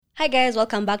Hi guys,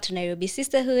 welcome back to Nairobi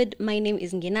Sisterhood. My name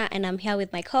is Ngina and I'm here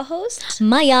with my co-host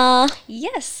Maya.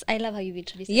 Yes, I love how you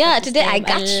introduced Yeah, yourself this today I time.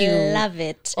 got you. Love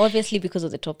it. Obviously because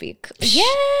of the topic.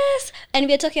 Yes, and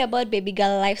we are talking about baby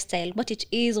girl lifestyle, what it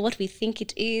is, what we think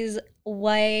it is,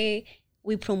 why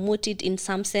we promote it in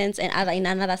some sense, and in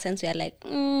another sense we are like,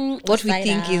 What we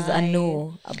think is a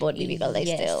no about baby girl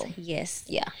lifestyle. Yes.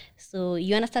 Yeah. So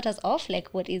you want to start us off?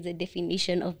 Like, what is the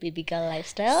definition of baby girl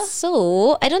lifestyle?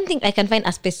 So I don't think I can find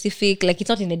a specific, like it's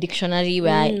not in a dictionary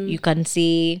where you can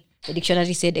say the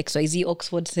dictionary said XYZ,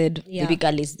 Oxford said baby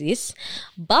girl is this.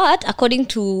 But according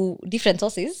to different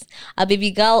sources, a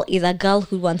baby girl is a girl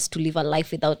who wants to live a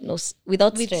life without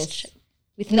stress.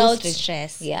 With no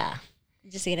stress. Yeah.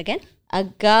 Just say it again. A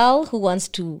girl who wants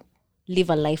to live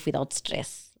a life without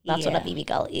stress. That's what Yeah. a baby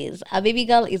girl is. A baby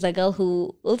girl is a girl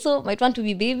who also might want to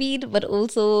be babied, but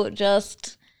also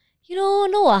just, no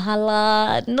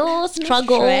wahala, no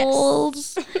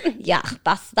struggles. Yeah,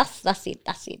 that's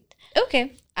it.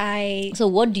 Okay. So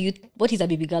what is a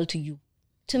baby girl to you?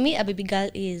 To me, a baby girl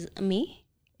is me.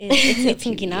 It's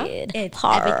Ngina. Period. It's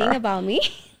Purr. everything about me.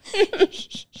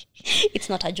 It's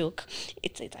not a joke.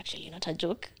 It's actually not a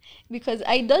joke. Because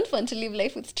I don't want to live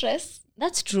life with stress.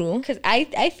 That's true. Because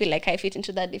I feel like I fit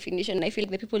into that definition. I feel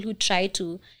like the people who try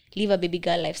to live a baby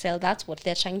girl lifestyle, that's what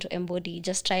they're trying to embody.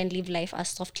 Just try and live life as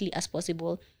softly as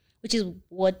possible, which is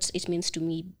what it means to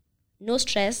me. No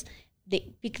stress.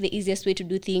 They pick the easiest way to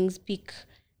do things, pick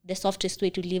the softest way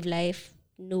to live life.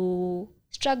 No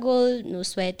struggle, no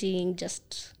sweating,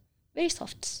 just very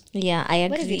soft. Yeah, I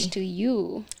agree. What is it to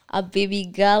you? A baby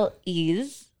girl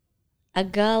is a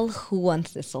girl who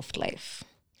wants the soft life.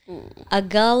 A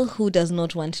girl who does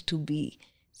not want to be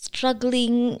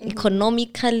struggling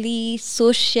economically,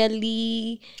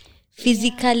 socially,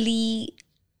 physically.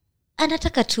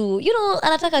 Anataka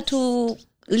to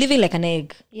living like an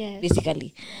egg, Yes.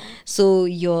 basically. So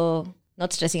you're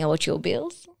not stressing about your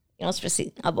bills. You're not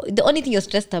stressing about... The only thing you're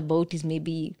stressed about is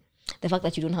maybe the fact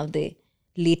that you don't have the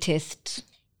latest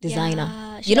designer.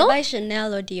 Yeah. You know? Should I buy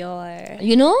Chanel or Dior?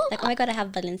 You know? Like, oh my God, I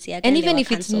have Balenciaga. And they even were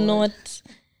if it's cancelled. not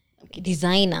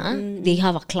designer, they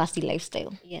have a classy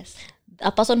lifestyle. Yes. A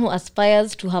person who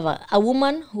aspires to have a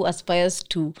woman who aspires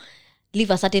to live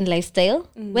a certain lifestyle,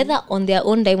 whether on their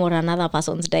own dime or another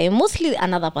person's dime, mostly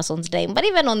another person's dime, but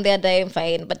even on their dime,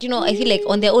 fine. But I feel like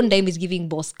on their own dime is giving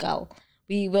boss girl.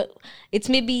 It's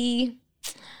maybe,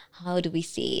 how do we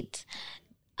say it?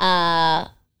 I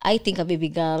think a baby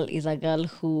girl is a girl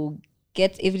who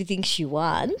gets everything she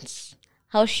wants,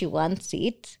 how she wants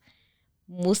it,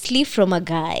 mostly from a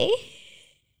guy.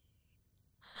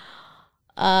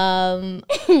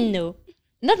 No.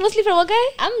 Not mostly from a guy?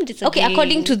 I'm disagreeing. Okay,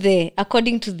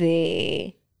 according to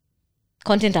the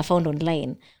content I found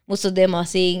online, most of them are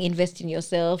saying invest in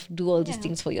yourself, do all these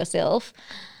things for yourself.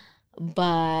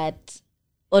 But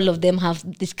all of them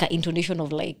have this intonation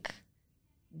of like,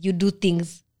 you do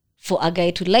things for a guy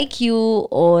to like you,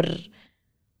 or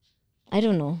I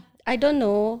don't know.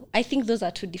 I think those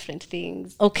are two different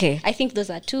things. Okay. I think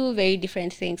those are two very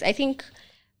different things. I think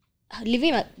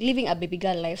living a baby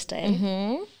girl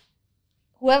lifestyle,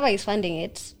 whoever is funding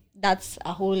it, that's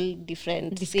a whole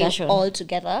different Discussion. thing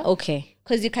altogether. Okay.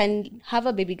 Because you can have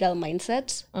a baby girl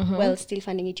mindset while still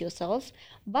funding it yourself.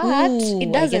 But Ooh, it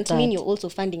I doesn't get mean that. you're also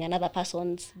funding another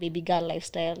person's baby girl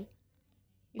lifestyle.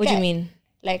 What do you mean?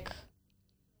 Like,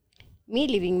 me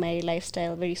living my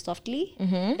lifestyle very softly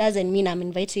doesn't mean I'm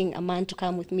inviting a man to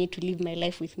come with me to live my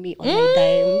life with me on my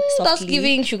dime softly. That's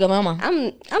giving sugar mama. I'm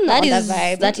not on that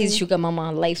vibe. That is sugar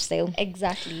mama lifestyle.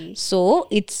 Exactly. So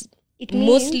it means-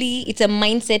 mostly it's a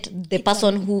mindset the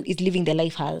person who is living the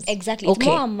life has. Exactly. Okay. It's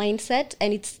more a mindset,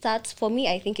 and it starts, for me,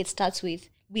 I think it starts with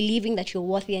believing that you're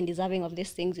worthy and deserving of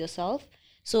these things yourself.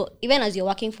 So even as you're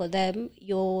working for them,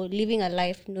 you're living a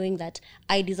life knowing that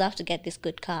I deserve to get this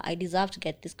good car, I deserve to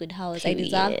get this good house, I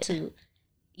deserve to,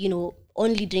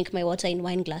 only drink my water in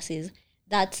wine glasses.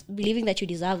 That's believing that you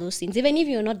deserve those things, even if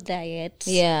you're not there yet.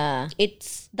 Yeah.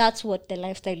 That's what the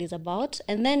lifestyle is about.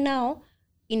 And then now,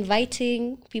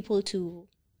 inviting people to,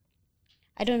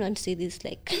 I don't want to say this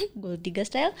like gold digger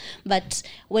style, but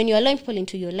when you're allowing people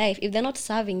into your life, if they're not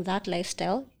serving that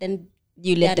lifestyle, then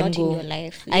You let they're them not go. in your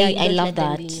life. I love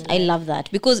that. I love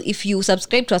that. Because if you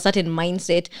subscribe to a certain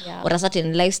mindset or a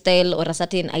certain lifestyle or a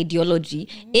certain ideology,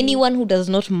 anyone who does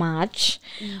not match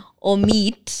or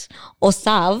meet or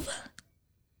serve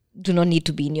do not need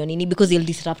to be in your nini, because they'll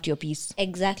disrupt your peace.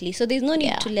 Exactly. So there's no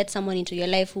need to let someone into your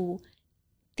life who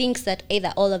thinks that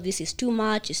either all of this is too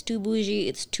much, it's too bougie,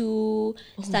 it's too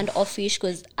standoffish.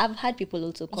 Because I've had people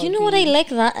also call You know what I like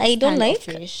that I don't like?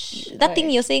 standoffish. That thing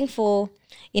you're saying for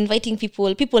inviting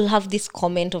people have this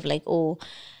comment of like, oh,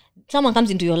 someone comes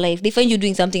into your life, they find you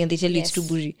doing something and they tell you it's too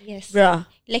bougie. Yes. Bruh.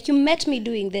 Like, you met me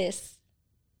doing this.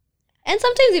 And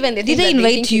sometimes even they Did think they that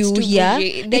invite think you it's too here?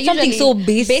 bougie. They're It's something usually so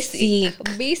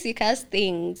basic. basic as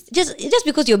things. Just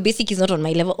because your basic is not on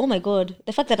my level. Oh my God.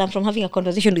 The fact that I'm from having a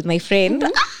conversation with my friend,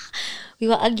 we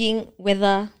were arguing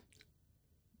whether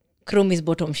Chrome is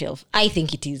bottom shelf. I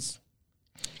think it is.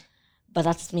 But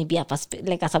that's maybe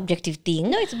like a subjective thing.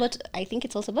 No, I think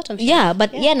it's also bottom shelf. Yeah,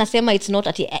 but nasema it's not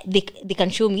they can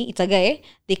show me, it's a guy,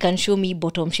 they can show me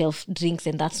bottom shelf drinks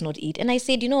and that's not it. And I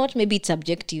said, you know what, maybe it's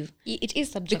subjective. It is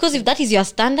subjective. Because if that is your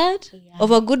standard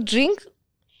of a good drink,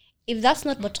 if that's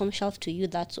not bottom shelf to you,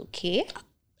 that's okay.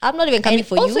 I'm not even coming And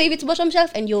for also, you. if it's bottom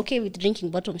shelf and you're okay with drinking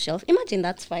bottom shelf, imagine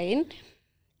that's fine.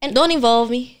 And don't involve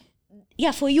me.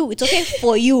 Yeah, for you, it's okay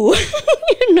for you.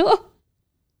 You know?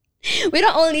 We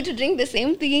don't all need to drink the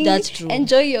same thing. That's true.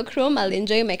 Enjoy your Chrome, I'll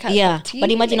enjoy my cup of tea. But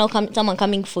imagine someone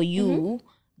coming for you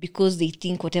because they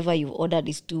think whatever you've ordered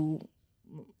is too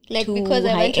because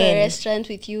I went to a high-end. restaurant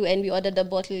with you and we ordered a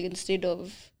bottle instead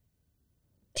of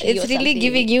tea It's or really something.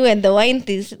 giving you and the wine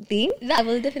this thing. I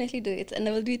will definitely do it, and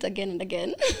I will do it again and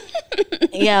again.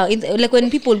 Yeah, like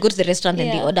when people go to the restaurant and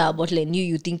they Yeah. order a bottle and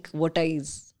you think water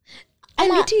is...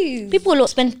 And it is. People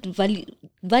spend value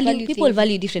people things.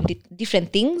 value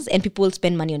different things, and people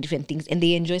spend money on different things, and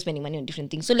they enjoy spending money on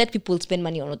different things. So let people spend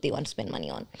money on what they want to spend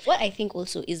money on. What I think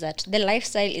also is that the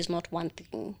lifestyle is not one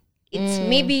thing. It's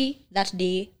maybe that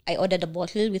day I ordered a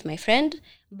bottle with my friend,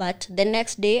 but the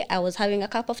next day I was having a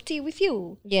cup of tea with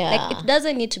you. Yeah. Like, it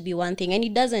doesn't need to be one thing, and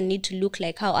it doesn't need to look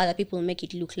like how other people make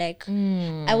it look like.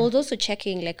 I was also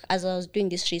checking, like, as I was doing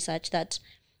this research, that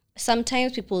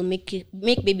sometimes people make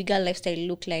baby girl lifestyle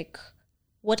look like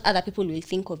what other people will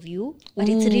think of you, but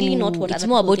it's really not what It's other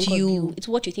more people about think you. of you. It's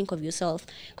what you think of yourself.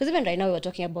 Because even right now we were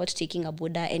talking about taking a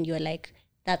Buddha, and you're like,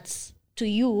 that's to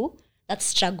you, that's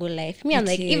struggle life. Me, I'm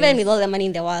like, is. even with all the money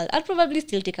in the world, I'll probably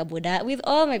still take a Buddha with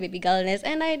all my baby girlness,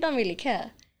 and I don't really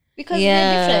care because we're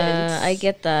different. I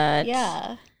get that.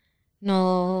 Yeah.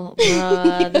 No,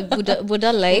 bruh, the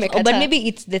Buddha life. Umekata. But maybe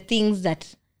it's the things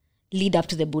that lead up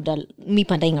to the Buddha. Me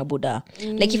pandaing a Buddha.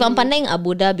 Like if I'm pandaing a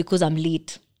Buddha because I'm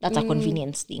late, that's a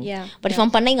convenience thing. Yeah, But if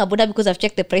I'm pandaing a Buddha because I've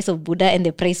checked the price of Buddha and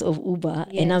the price of Uber,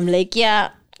 and I'm like, yeah,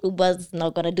 Uber's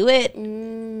not gonna do it.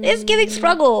 It's giving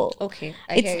struggle. Okay.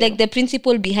 I It's hear like you. the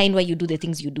principle behind why you do the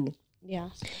things you do. Yeah.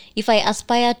 If I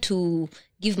aspire to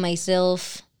give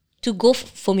myself to go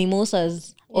for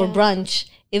mimosas or brunch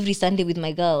every Sunday with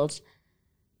my girls,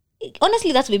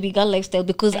 honestly, that's baby girl lifestyle,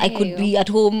 because I hear could you. be at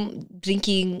home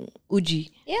drinking uji,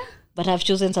 Yeah. but I've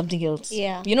chosen something else.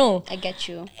 Yeah. You know, I get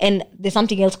you. and there's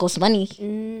something else costs money,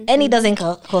 and it doesn't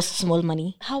cost small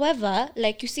money. However,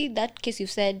 like, you see that case, you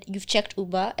said you've checked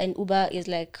Uber, and Uber is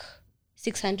like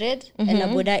 600 and a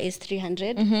Buddha is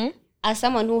 300. As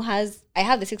someone who I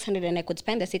have the 600 and I could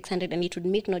spend the 600 and it would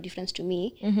make no difference to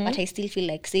me, but I still feel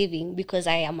like saving because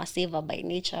I am a saver by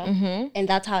nature, and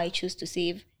that's how I choose to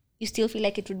save. You still feel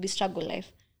like it would be struggle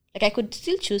life. Like, I could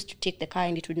still choose to take the car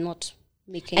and it would not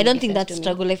make any I don't think difference that's to me.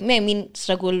 struggle life. I mean,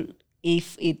 struggle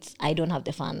if it's I don't have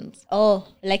the funds. Oh,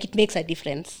 like, it makes a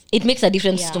difference. It makes a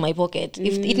difference to my pocket.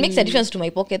 If it makes a difference to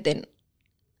my pocket, then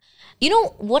you know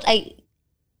what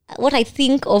I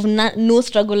think of no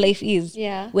struggle life is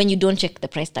when you don't check the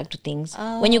price tag to things.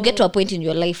 When you get to a point in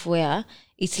your life where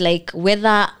it's like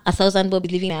whether 1,000 bob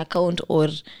is leaving my account or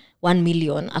 1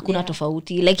 million, hakuna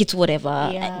tofauti, like it's whatever.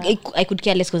 I could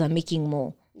care less because I'm making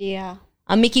more. Yeah.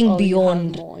 I'm making You have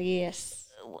beyond. more, yes.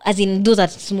 As in, those are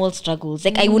small struggles.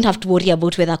 Like I wouldn't have to worry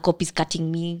about whether a cop is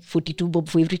cutting me 42 bob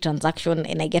for every transaction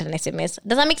and I get an SMS.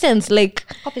 Does that make sense? Like,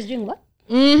 Cop is doing what?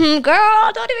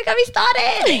 girl, don't even get me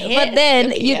started. But then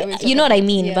Okay, you know what I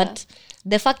mean. yeah. But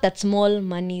the fact that small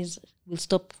monies will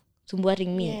stop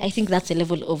worrying me, I think that's a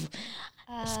level of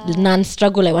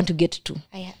non-struggle I want to get to.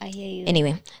 I hear you.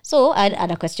 Anyway, so I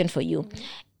had a question for you.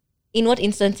 In what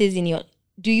instances in your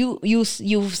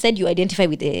you've said you identify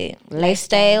with the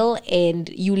lifestyle and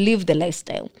you live the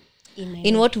lifestyle?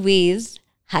 In what ways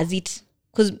has it?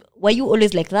 Because were you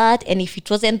always like that? And if it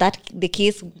wasn't that the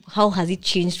case, how has it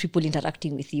changed people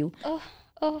interacting with you?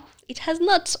 Oh, it has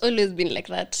not always been like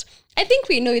that. I think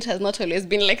we know it has not always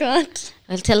been like that.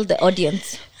 I'll tell the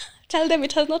audience. Tell them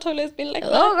it has not always been like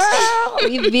that. Oh,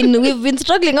 girl, we've been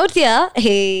struggling out here.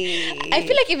 Hey, I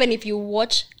feel like even if you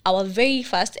watch our very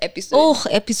first episode,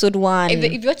 episode 1.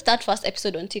 if you watch that first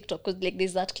episode on TikTok, because like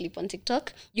there's that clip on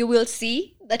TikTok, you will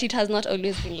see that it has not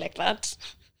always been like that.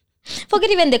 Forget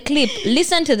even the clip.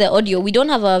 Listen to the audio. We don't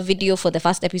have a video for the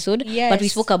first episode, but we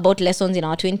Yes. spoke about lessons in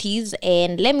our 20s.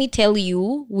 And let me tell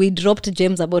you, we dropped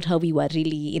gems about how we were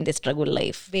really in the struggle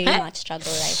life. Very much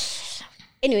struggle life.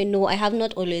 Anyway, no, I have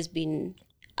not always been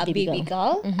a baby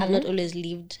girl. I've not always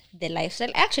lived the lifestyle.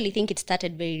 I actually think it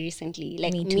started very recently.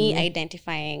 Like me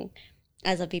identifying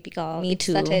as a baby girl. Me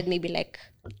too. It started maybe like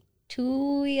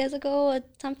 2 years ago or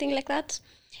something like that.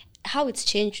 How it's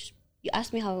changed. You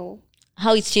asked me how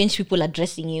it's changed people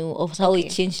addressing you, or how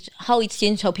it's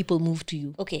changed how people move to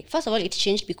you. Okay, first of all, it's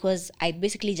changed because I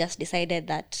basically just decided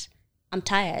that I'm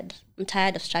tired. I'm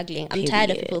tired of struggling. I'm tired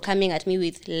of people coming at me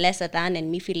with lesser than, and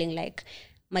me feeling like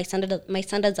my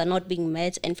standards are not being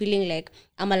met, and feeling like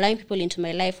I'm allowing people into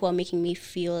my life who are making me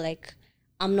feel like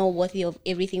I'm not worthy of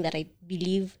everything that I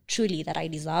believe truly that I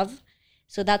deserve.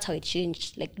 So that's how it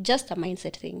changed, like just a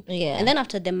mindset thing. Yeah. And then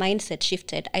after the mindset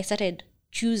shifted, I started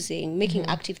making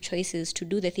active choices to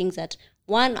do the things that,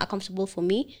 one, are comfortable for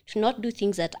me, to not do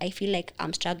things that I feel like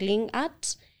I'm struggling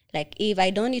at. Like if I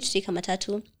don't need to take a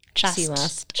matatu,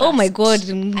 trust. Oh my God,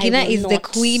 Ngina is the not.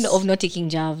 queen of not taking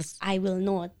jobs. I will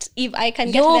not. If I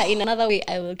can get there in another way,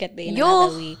 I will get there in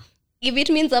another way. If it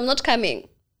means I'm not coming,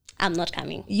 I'm not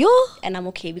coming. And I'm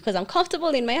okay because I'm comfortable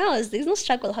in my house. There's no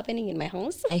struggle happening in my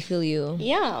house. I feel you.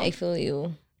 Yeah. I feel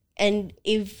you. And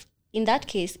if, in that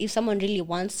case, if someone really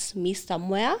wants me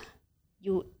somewhere,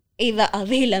 you either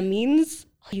avail a means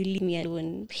or you leave me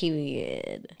alone.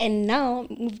 Period. And now,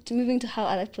 moving to how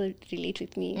other people relate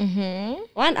with me.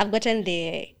 One, I've gotten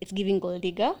it's giving gold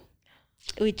digger,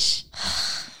 which,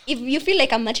 if you feel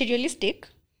like I'm materialistic,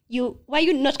 why are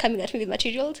you not coming at me with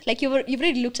materials? Like you've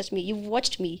already looked at me, you've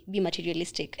watched me be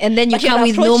materialistic, and then you but you're come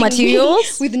with no approaching me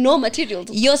materials. with no materials.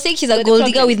 You're saying she's a gold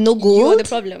digger with no gold. You're the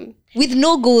problem. With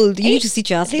no gold, you need to sit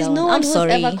your ass There's down. no one I'm who's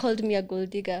sorry. ever called me a gold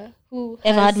digger who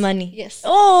Ever had money? Yes.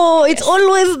 Oh, it's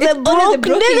always the broke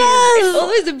niggas. It's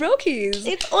always the brokies.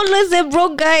 It's always the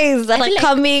broke guys that are feel like-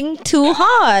 coming too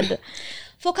hard.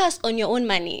 Focus on your own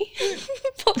money.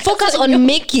 Focus on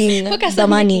making focus the on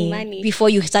money, making money. before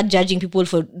you start judging people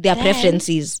for their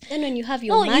preferences. Then when you have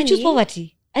your No, money, you choose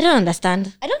poverty. I don't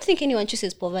understand. I don't think anyone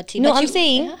chooses poverty. No, but I'm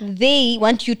saying they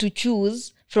want you to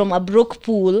choose from a broke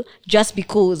pool just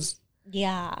because.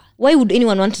 Yeah. Why would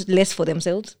anyone want less for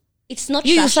themselves? It's not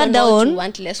You sat rational to down,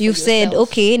 want less for you've said, yourself.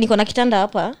 okay, niko na kitanda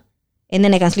hapa, and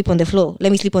then I can sleep on the floor.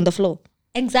 Let me sleep on the floor.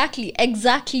 Exactly.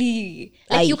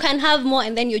 Like you can have more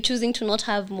and then you're choosing to not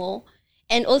have more.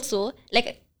 And also,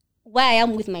 like where I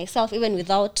am with myself, even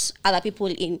without other people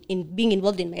in being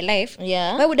involved in my life,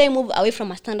 Yeah. why would I move away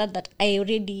from a standard that I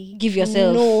already Give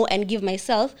yourself. know and give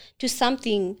myself to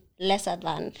something lesser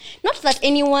than? Not that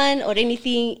anyone or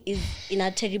anything is in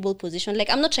a terrible position. Like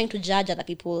I'm not trying to judge other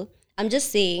people. I'm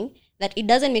just saying that it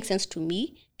doesn't make sense to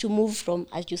me to move from,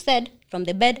 as you said, from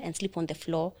the bed and sleep on the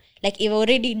floor. Like if I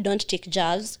already don't take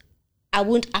jobs, I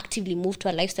won't actively move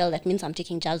to a lifestyle that means I'm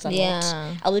taking jobs a lot.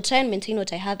 I will try and maintain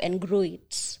what I have and grow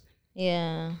it.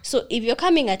 Yeah. So if you're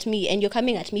coming at me and you're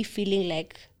coming at me feeling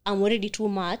like I'm already too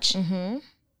much,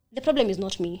 the problem is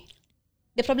not me.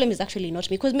 The problem is actually not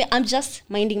me, because I'm just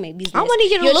minding my business. How many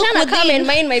You're look trying to come within? and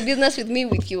mind my business with me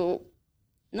with you.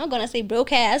 Not gonna say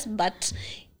broke ass, but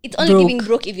it's only Broke. giving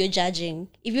broke if you're judging.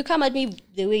 If you come at me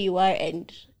the way you are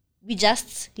and we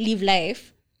just live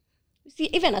life. See,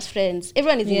 even as friends,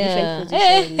 everyone is in different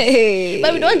positions. Hey.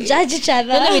 But we don't judge each other.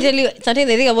 Let me tell you,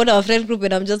 sometimes I think about our friend group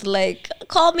and I'm just like,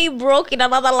 call me broke in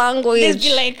another language. There's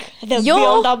be like the Yo.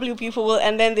 BLW people,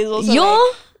 and then there's also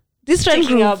like, This friend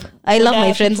taking group, up I love other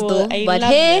my friends people. though. I But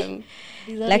love hey, them.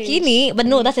 These are lakini, but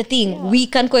no, that's the thing. We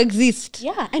can coexist.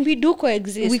 Yeah, and we do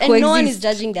coexist. We And no one coexist. is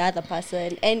judging the other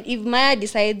person. And if Maya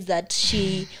decides that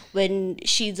when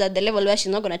she's at the level where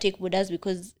she's not going to take Buddhas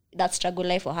because that's struggle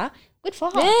life for her, good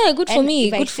for her. Yeah, good for And me,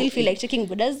 If I good still for feel me. like taking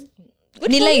Buddhas, good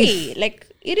Ni for life. me. Like,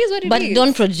 it is what it is. But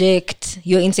don't project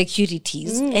your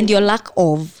insecurities and your lack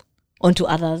of onto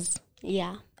others.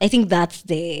 Yeah. I think that's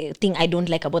the thing I don't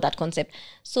like about that concept.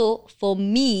 So for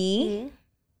me,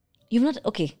 you've not,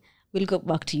 okay, we'll go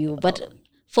back to you. But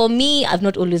for me, I've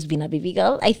not always been a baby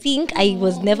girl. I think I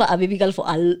was never a baby girl for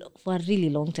a really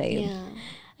long time. Yeah.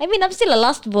 I mean, I'm still a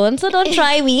last born, so don't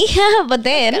try me. But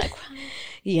then,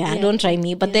 don't try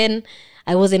me. But then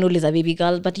I wasn't always a baby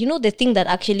girl. But you know, the thing that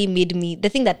actually the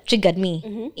thing that triggered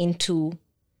me into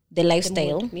the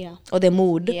lifestyle Yeah. or the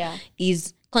mood Yeah.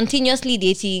 is continuously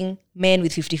dating men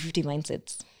with 50-50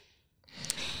 mindsets.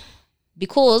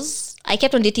 Because I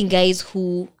kept on dating guys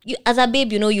who, as a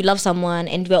babe, you know, you love someone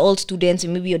and we're all students,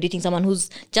 and maybe you're dating someone who's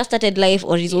just started life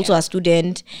or is also a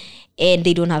student and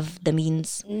they don't have the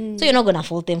means. So you're not going to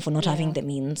fault them for not having the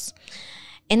means.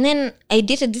 And then I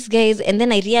dated these guys and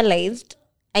then I realized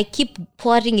I keep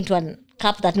pouring into a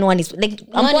cup that no one is, like,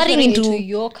 I'm one is pouring pouring into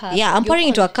your cup. Yeah, I'm Your pouring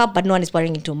into a cup, but no one is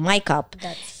pouring into my cup.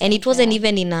 That's And it wasn't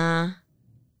even in a,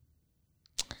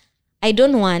 I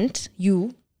don't want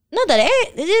you, not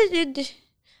that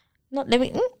not let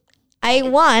me. I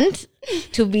want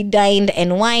to be dined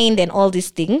and wined and all these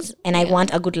things, and I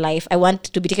want a good life. I want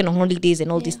to be taken on holidays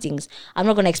and all these things. I'm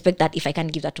not going to expect that if I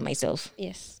can't give that to myself.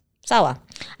 Yes. Sawa.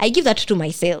 I give that to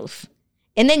myself.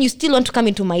 And then you still want to come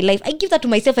into my life. I give that to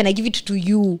myself and I give it to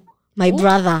you, my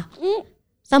brother.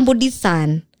 Somebody's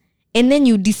son. And then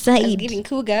you decide Giving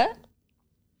cougar.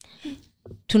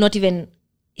 to not even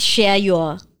share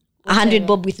your 100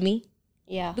 bob with me.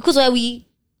 Yeah. Because why we...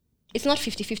 It's not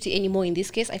 50-50 anymore in this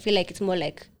case. I feel like it's more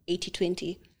like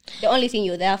 80-20. The only thing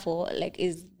you're there for, like,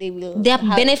 is they are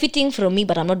benefiting from me,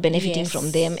 but I'm not benefiting Yes.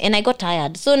 from them. And I got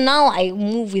tired. So now I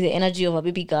move with the energy of a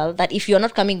baby girl that if you're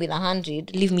not coming with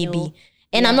 100, leave me be.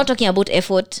 And I'm not talking about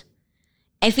effort.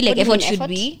 I feel like What do you effort mean, should effort?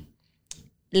 be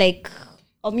like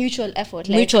or mutual effort.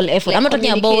 Like, mutual effort. like I'm not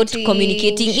talking about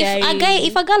communicating. sharing.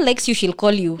 If a girl likes you, she'll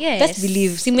call you. Yes. Best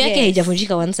believe. Simu yake Yes.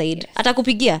 haijavunjika one side.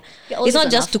 Atakupigia. We're always It's not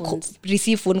on just to our phones.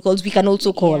 receive phone calls. We can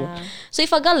also call. Yeah. So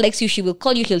if a girl likes you, she will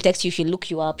call you. She'll text you. She'll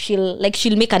look you up. She'll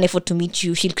make an effort to meet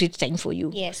you. She'll create time for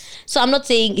you. Yes. So I'm not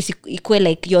saying it's equal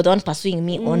like you're the one pursuing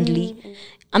me only.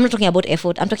 I'm not talking about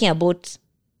effort. I'm talking about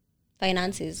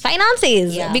Finances.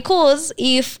 finances. Because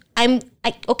if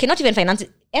not even finances,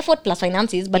 effort plus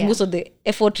finances, but most of the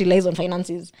effort relies on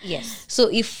finances. Yes. So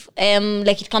if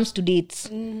like it comes to dates,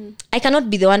 I cannot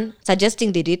be the one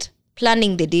suggesting the date,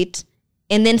 planning the date,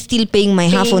 and then still paying my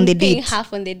half on the Paying date.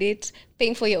 half on the date.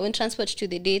 Paying for your own transport to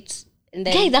the date. And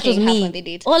then Guys, that was paying half me. on the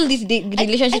date. All these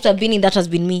relationships I've been in, that has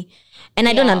been me. And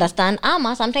I don't understand.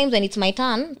 Sometimes when it's my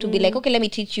turn to be like, okay, let me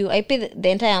teach you. I pay the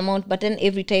entire amount, but then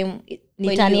every time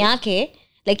ni turn yake,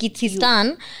 like it's his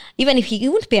turn. Even if he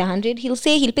won't pay 100, he'll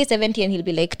pay 70 and he'll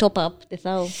be like, top up. That's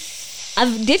how.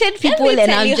 I've dated people Let me and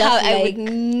tell I'm you just how like... I would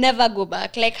never go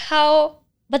back. Like how...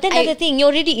 But then that's the thing. You're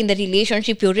already in the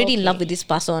relationship. You're already in love with this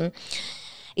person.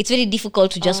 It's very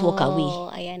difficult to just walk away.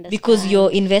 I understand. Because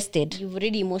you're invested. You've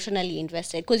already emotionally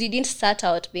invested. Because you didn't start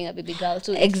out being a baby girl.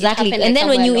 So Exactly. it happened, And like, then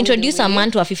when somewhere you along the introduce a way.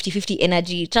 man to a 50-50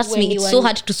 energy, trust When me, you it's are- so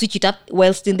hard to switch it up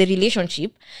whilst in the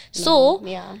relationship. So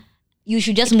Yeah. you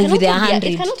should just move with the It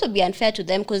 100. can also be unfair to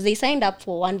them because they signed up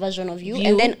for one version of you,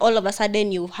 and then all of a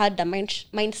sudden you had the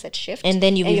mindset shift, And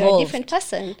then you've you're a evolved. different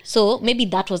person. So maybe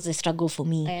that was the struggle for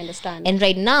me. I understand. And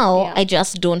right now, Yeah. I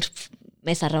just don't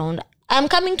mess around. I'm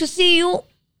coming to see you.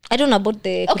 I don't know about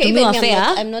the Okay, Kutumio even me, affair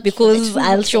I'm not because for the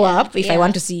I'll show affair. up if I Yeah.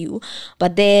 want to see you.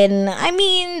 But then, I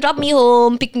mean, drop me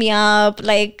home, pick me up,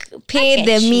 like pay I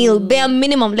the get meal, you. bare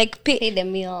minimum, like Pay the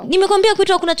meal. nimekwambia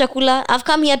kwetu hakuna chakula. I've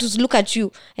come here to look at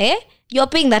you. You're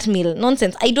paying that meal.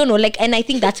 Nonsense. I don't know. Like, and I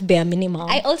think that's bare minimum.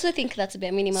 I also think that's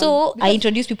bare minimum. So I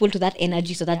introduce people to that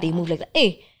energy so that they move like that.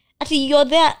 Hey, actually, you're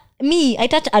there. Me, I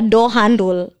touch a door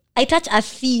handle. I touch a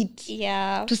seat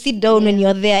yeah. to sit down when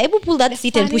you're there. Able pull that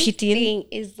seat and push it in. Thing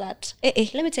is that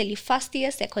let me tell you, first year,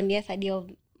 second year, third year of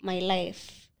my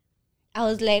life, I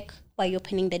was like, why are you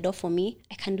opening the door for me?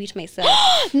 I can do it myself.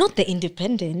 Not the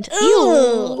independent.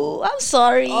 Ew. I'm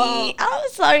sorry. I'm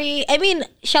sorry. I mean,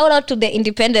 shout out to the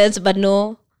independents, but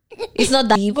no, it's not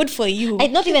that deep. Good for you.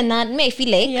 Not even that. Me, I feel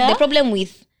like the problem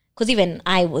with, because even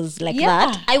I was like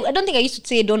that. I don't think I used to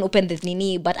say don't open this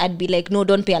nini, but I'd be like, no,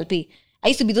 don't pay, I'll pay. I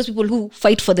used to be those people who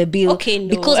fight for the bill. Okay, no.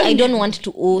 Because I don't want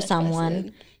to owe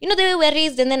someone. You know, the way we're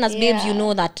raised, and then as babes, you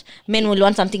know that men will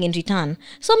want something in return.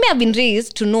 So me, I've been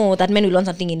raised to know that men will want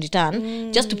something in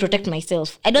return just to protect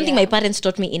myself. I don't think my parents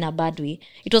taught me in a bad way.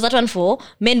 It was that one for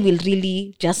men will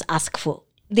really just ask for.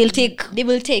 They'll take. They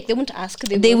will take. They won't ask.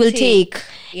 They will take.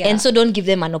 Yeah. And so don't give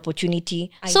them an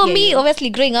opportunity. So get me, you. obviously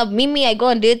growing up, Mimi, I go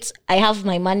on dates, I have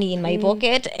my money in my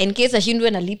pocket in case ashindwe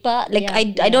na lipa. Like I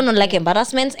don't like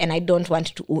embarrassments and I don't want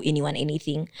to owe anyone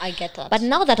anything. I get that. But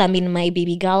now that I'm in my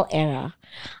baby girl era,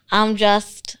 I'm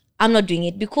not doing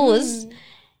it because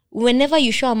whenever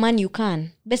you show a man you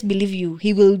can, best believe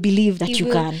he will believe that you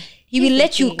can. He will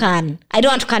let you can. I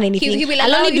don't want to can anything. he will I'll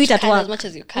allow only you do it to at can work. as much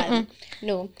as you can.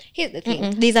 No, here's the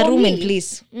thing. There's a For room me, in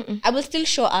place. I will still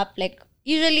show up. Like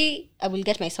usually, I will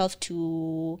get myself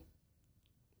to.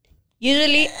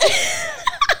 Usually,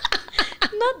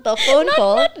 Not the phone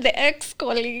call. not the ex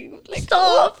calling. Like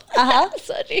Stop.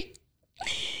 Sorry.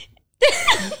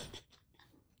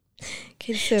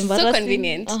 It's So embarrassing.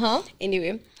 convenient.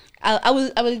 Anyway, I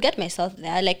will get myself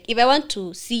there. Like if I want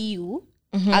to see you,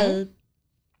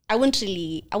 I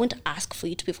won't ask for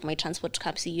you to pay for my transport to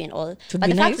come see you and all. But be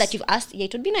the fact nice. that you've asked,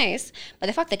 it would be nice. But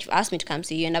the fact that you've asked me to come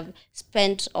see you and I've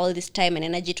spent all this time and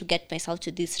energy to get myself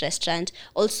to this restaurant.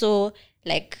 Also,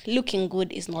 like looking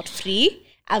good is not free.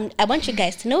 I want you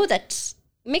guys to know that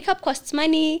makeup costs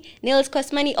money, nails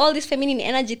cost money, all these feminine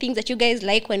energy things that you guys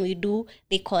like when we do,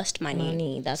 they cost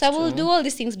money. That's so I will do all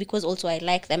these things because also I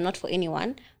like them, not for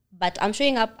anyone. but I'm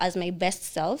showing up as my best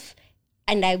self,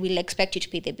 and I will expect you to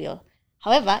pay the bill.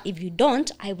 However, if you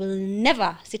don't, I will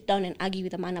never sit down and argue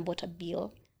with a man about a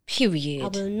bill. Period. I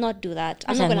will not do that.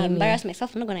 I'm not going to embarrass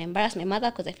myself. I'm not going to embarrass my mother,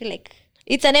 because I feel like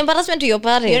it's an embarrassment to your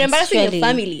parents. you're embarrassing surely. your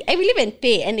family. I believe in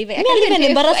pay, and if I can't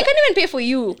even pay for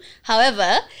you.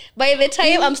 However, by the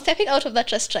time I'm stepping out of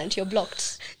that restaurant, you're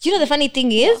blocked. You know, the funny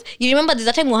thing is, you remember there's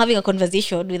a time we were having a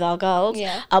conversation with our girls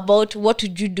about what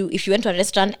would you do if you went to a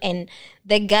restaurant and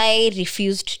the guy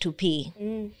refused to pay.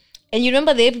 And you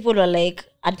remember the people were like,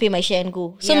 I'd pay my share and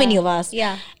go. So many of us.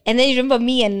 Yeah. And then you remember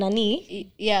me and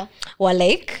Nani Yeah. were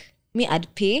like, me,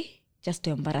 I'd pay just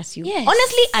to embarrass you. Yes.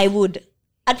 Honestly, I would.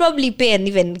 I'd probably pay and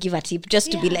even give a tip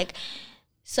just to be like,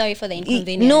 sorry for the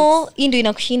inconvenience. no, indu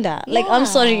inakushinda. Like, I'm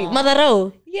sorry,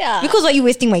 madharau. Yeah. Because why are you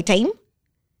wasting my time?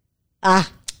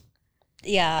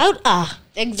 Yeah. I would,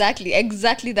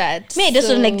 Exactly that. Me, I just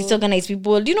don't like disorganized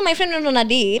people. Do you know my friend went on a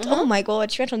date? Oh my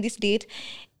God, she went on this date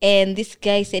and this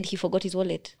guy said he forgot his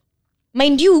wallet.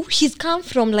 Mind you, she's come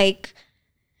from like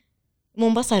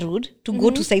Mombasa Road to go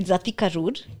to Side Zathika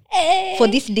Road for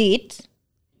this date.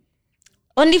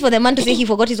 Only for the man to say he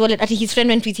forgot his wallet and his friend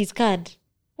went with his card.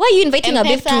 Why are you inviting a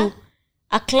babe to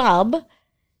a club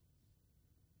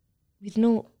with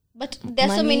no... But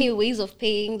there's so many ways of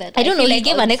paying that. I don't know. feel He like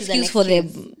gave all an this is excuse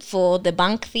for the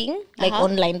bank thing, like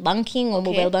online banking or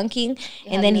mobile banking,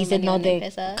 and then he said no,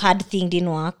 the card thing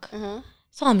didn't work.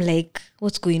 So I'm like,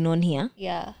 what's going on here?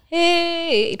 Yeah.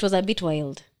 Hey, it was a bit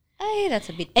wild. Hey, that's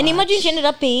a bit. And much. imagine she ended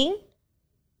up paying,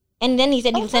 and then he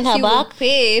said he'll send her you back. Will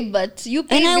pay, but you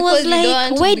pay And I because was like, you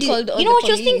don't why be called did on you know the what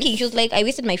she was police. thinking? She was like, I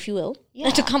wasted my fuel Yeah.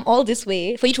 to come all this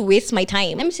way for you to waste my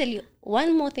time. Let me tell you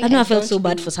one more thing. I know I felt so don't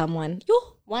bad do. for someone.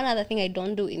 One other thing I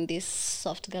don't do in this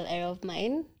soft girl era of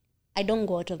mine, I don't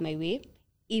go out of my way.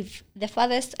 If the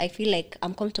farthest I feel like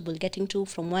I'm comfortable getting to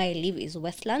from where I live is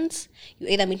Westlands, you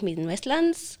either meet me in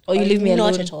Westlands or you leave me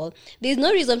not alone. at all. There's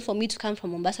no reason for me to come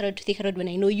from Mombasa Road to Thika Road when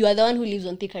I know you are the one who lives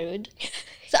on Thika Road.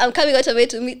 So I'm coming out of it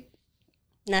to meet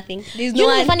nothing. There's no You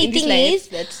know, the one funny in this thing life is,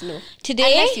 that's no.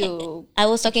 Today, Unless you I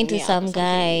was talking to me out or some something,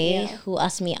 guy who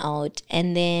asked me out,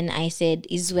 and then I said,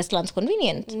 "Is Westlands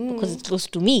convenient? Because it's close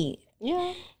to me."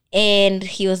 Yeah. And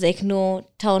he was like, "No,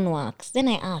 town works." Then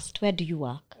I asked, "Where do you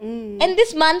work?" And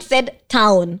this man said,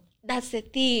 "Town." That's the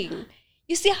thing.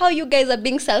 You see how you guys are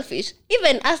being selfish.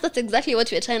 Even us, that's exactly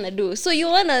what we're trying to do. So you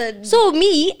wanna. So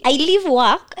me, I leave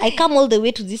work, I come all the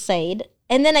way to this side,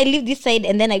 and then I leave this side,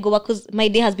 and then I go back because my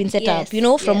day has been set up. You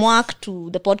know, from work to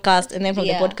the podcast, and then from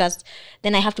the podcast,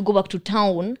 then I have to go back to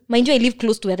town. Mind you, I live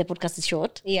close to where the podcast is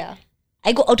shot. Yeah.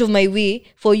 I go out of my way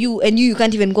for you, and you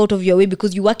can't even go out of your way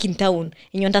because you work in town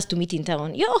and you want us to meet in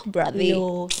town. Yo, brother.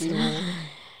 No.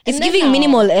 It's giving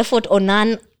minimal effort or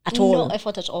none at all. No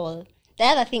effort at all. The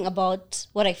other thing about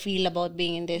what I feel about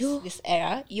being in this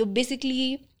era, you're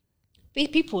basically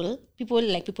people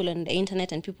like people on the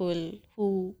internet and people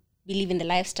who believe in the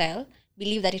lifestyle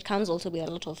believe that it comes also with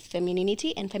a lot of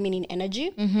femininity and feminine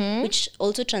energy, which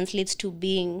also translates to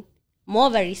being more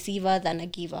of a receiver than a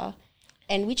giver.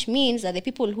 And which means that the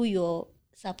people who you're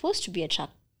supposed to be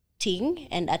attracting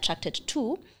and attracted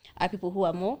to are people who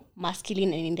are more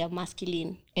masculine and in their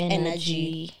masculine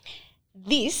energy.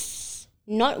 This,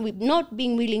 not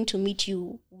being willing to meet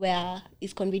you where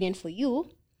it's convenient for you,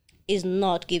 is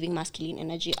not giving masculine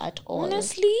energy at all.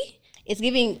 Honestly, it's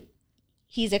giving.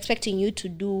 He's expecting you to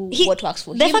do what works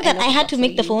for him. The fact that I had to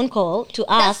make the phone call to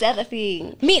ask. That's the other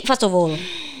thing. Me, first of all,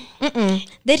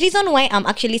 the reason why I'm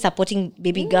actually supporting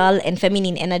baby girl and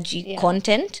feminine energy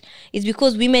content is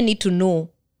because women need to know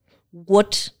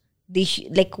what they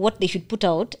what they should put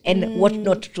out and what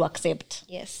not to accept.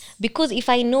 Yes. Because if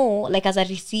I know, like as a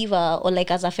receiver or like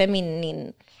as a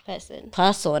feminine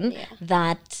person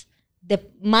that the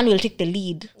man will take the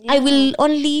lead, I will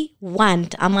only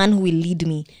want a man who will lead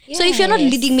me. So if you're not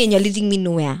leading me and you're leading me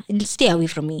nowhere, stay away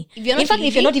from me. If you're not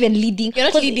if you're not even leading, you're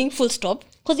not leading, full stop.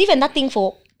 Because even that thing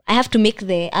I have to make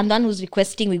I'm the one who's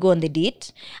requesting we go on the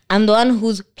date. I'm the one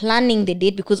who's planning the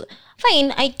date because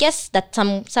fine, I guess that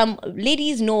some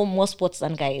ladies know more sports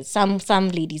than guys. Some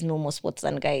ladies know more sports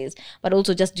than guys. But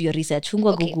also just do your research.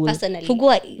 Fungua Google. Personally.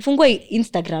 Fungua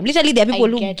Instagram. Literally there are people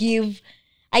who give.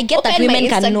 I get that women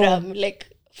can know. Like,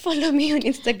 follow me on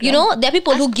Instagram. You know, there are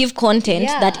people who give content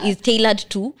that is tailored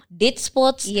to date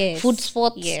spots, food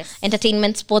spots,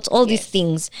 entertainment spots, all these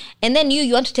things. And then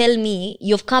you want to tell me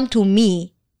you've come to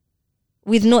me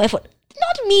with no effort.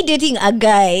 Not me dating a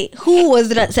guy who was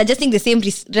suggesting the same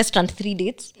restaurant 3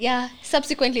 dates. Yeah.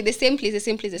 Subsequently, the same place.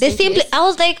 I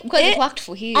was like, because it worked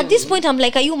for him. At this point, I'm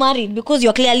like, are you married? Because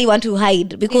you clearly want to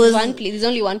hide. Because there's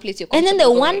only one place you're and then the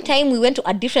one time we went to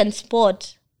a different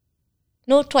spot.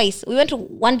 No, twice. We went to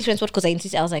one different spot because I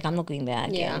insisted. I was like, I'm not going there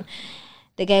again. Yeah.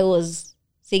 The guy was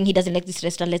saying he doesn't like this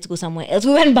restaurant. Let's go somewhere else.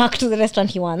 We went back to the restaurant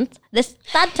he wants. The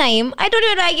third time, I don't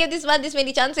even know I gave this man this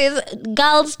many chances.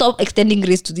 Girls, stop extending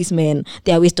grace to these men.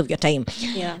 They are a waste of your time.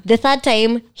 Yeah. The third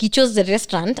time, he chose the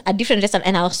restaurant, a different restaurant,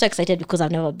 and I was so excited because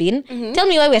I've never been. Tell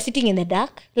me why we're sitting in the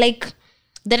dark. Like,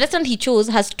 the restaurant he chose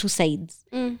has two sides.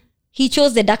 He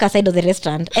chose the darker side of the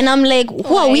restaurant. And I'm like,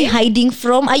 who are we hiding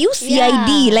from? Are you CID?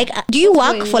 Yeah. Like, do you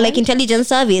work going for like on? intelligence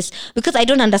service? Because I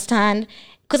don't understand.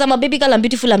 Because I'm a baby girl, I'm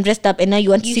beautiful, I'm dressed up, and now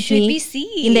you want to You sit should me be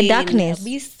seen in the darkness.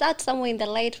 Be sat somewhere in the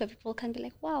light where people can be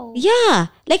like, wow. Yeah.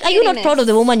 Like, are you not proud of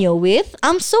the woman you're with?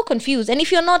 I'm so confused. And if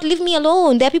you're not, leave me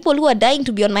alone. There are people who are dying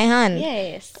to be on my hand.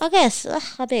 Yes. I guess.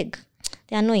 I beg.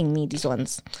 They're annoying me, these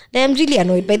ones. I'm really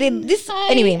annoyed by this.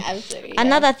 Anyway, I'm sorry.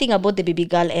 another thing about the baby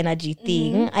girl energy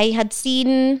thing, I had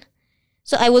seen...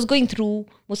 So I was going through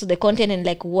most of the content and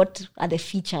like what are the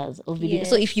features of baby girl.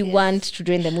 So if you want to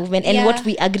join the movement and what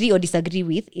we agree or disagree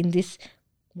with in this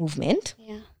movement.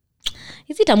 Yeah.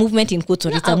 Is it a movement in quotes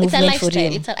or it's a movement for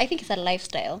real? I think it's a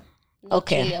lifestyle. Not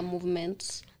Okay. really a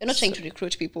movement. You're not trying to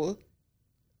recruit people.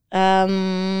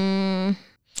 So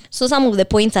some of the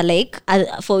points are like,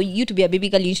 for you to be a baby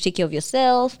girl, you need to take care of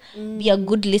yourself, be a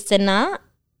good listener,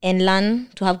 and learn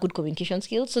to have good communication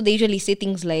skills. So they usually say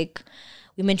things like,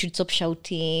 women should stop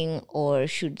shouting or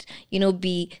should,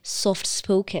 be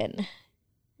soft-spoken.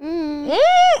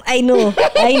 I know.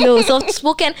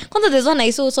 Soft-spoken. There's one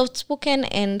I saw, soft-spoken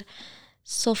and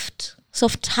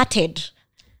soft-hearted.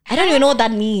 I don't even know what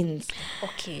that means.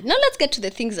 Okay. Now let's get to the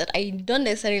things that I don't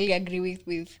necessarily agree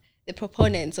with the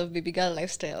proponents of baby girl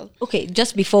lifestyle. Okay,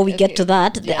 just before we get to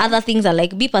that, the other things are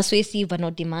like, be persuasive but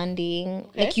not demanding.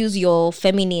 Like, use your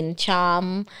feminine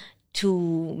charm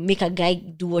to make a guy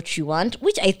do what you want,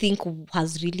 which I think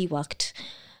has really worked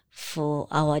for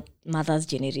our mother's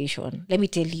generation. Let me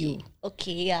tell you.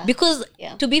 Okay, yeah. Because,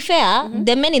 to be fair,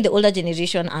 the men in the older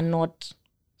generation are not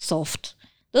soft.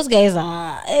 Those guys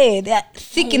are, they are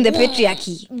thick in the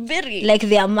patriarchy. Very. Like,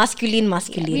 they are masculine.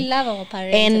 We love our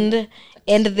parents.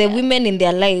 And the women in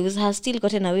their lives have still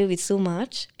gotten away with so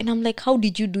much. And I'm like, how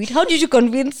did you do it? How did you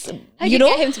convince, How did you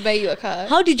get him to buy you a car?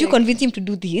 How did you convince him to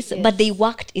do this? But they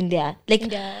worked in there.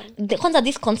 Like,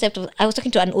 this concept of, I was talking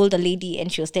to an older lady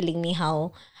and she was telling me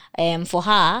how, for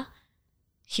her,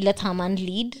 she let her man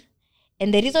lead.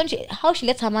 And the reason how she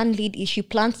lets her man lead is she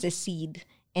plants the seed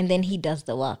and then he does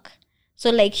the work.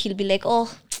 So, like, she'll be like,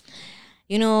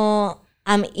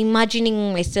 I'm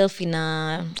imagining myself in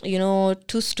a,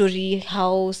 2-story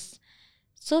house.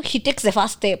 So she takes the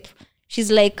first step.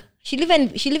 She's like, she'll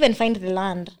even find the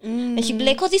land. And she'll be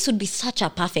like, this would be such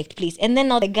a perfect place. And then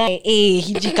now the guy,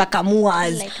 he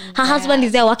jikakamuas. Like her husband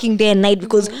is there working day and night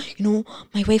because,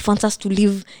 my wife wants us to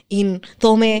live in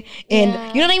Thome.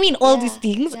 And you know what I mean? All these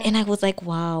things. And I was like,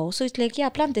 wow. So it's like,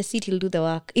 plant the seed, he'll do the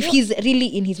work. If he's really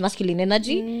in his masculine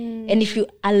energy and if you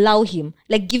allow him,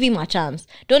 like, give him a chance.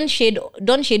 Don't shade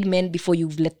men before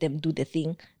you've let them do the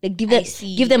thing. Like,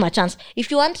 give them a chance. If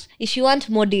you want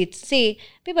more dates, say,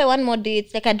 babe, I want more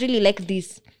dates. Like, I'd really like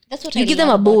this. That's what you I give them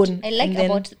a bone. I like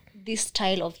about this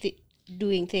style of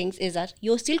doing things is that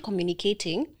you're still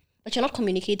communicating, but you're not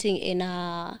communicating in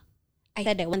a, I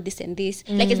said I want this and this.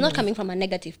 Like, it's not coming from a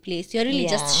negative place. You're really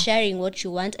just sharing what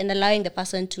you want and allowing the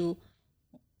person to,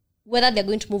 whether they're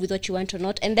going to move with what you want or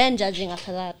not, and then judging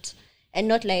after that. And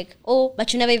not like,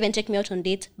 but you never even take me out on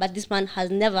dates, but this man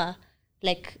has never,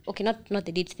 like, okay, not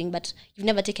the date thing, but you've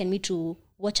never taken me to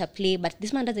watch a play, but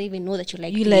this man doesn't even know that you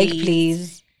like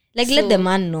plays. Like, let the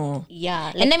man know. Yeah.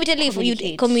 Like, and let me tell you, if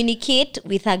you communicate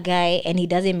with a guy and he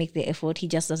doesn't make the effort, he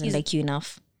just doesn't like you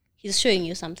enough. He's showing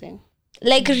you something.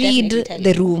 Like, read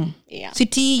the room. Yeah.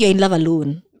 Sweetie, you're in love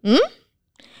alone.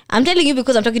 I'm telling you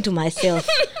because I'm talking to myself.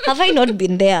 Have I not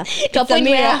been there? To a point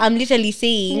where I'm literally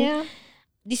saying,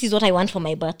 this is what I want for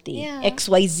my birthday.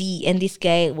 XYZ. And this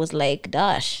guy was like,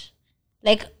 dash.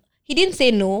 Like, he didn't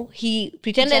say no. He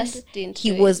pretended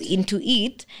he was into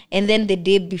it. And then the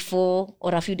day before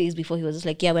or a few days before, he was just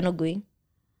like, we're not going.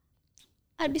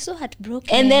 I'd be so heartbroken.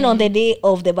 And then on the day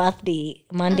of the birthday,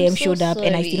 Monday, I showed up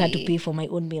and I still had to pay for my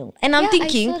own meal. And I'm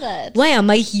thinking, why am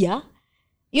I here?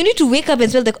 You need to wake up and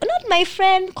smell like, not my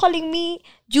friend calling me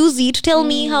Juicy to tell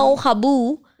me how her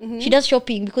boo, she does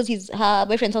shopping because her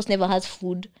boyfriend's house never has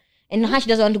food. And she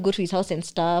doesn't want to go to his house and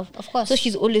stuff. Of course. So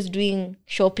she's always doing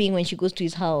shopping when she goes to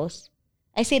his house.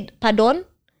 I said, pardon?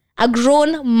 A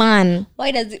grown man.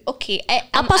 Why does it? Okay.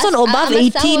 A person above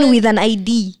 18 with an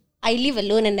ID. I live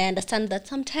alone and I understand that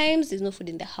sometimes there's no food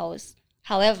in the house.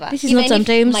 However, this is not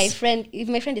sometimes. If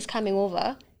my friend is coming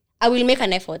over, I will make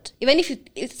an effort. Even if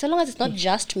it's so long as it's not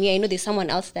just me, I know there's someone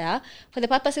else there for the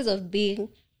purposes of being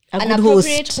an good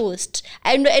appropriate host.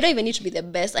 I don't even need to be the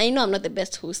best. I know I'm not the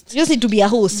best host. You just need to be a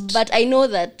host. But I know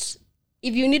that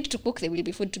if you need to cook, there will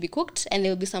be food to be cooked and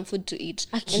there will be some food to eat.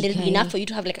 Okay. And there will be enough for you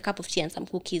to have like a cup of tea and some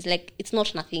cookies. Like, it's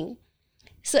not nothing.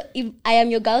 So if I am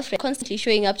your girlfriend constantly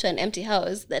showing up to an empty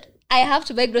house that I have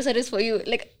to buy groceries for you,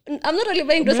 like, I'm not only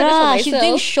buying groceries for myself. She's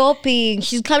doing shopping.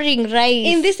 She's carrying rice.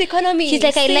 In this economy. She's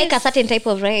like, I like a sis. certain type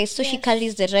of rice. So she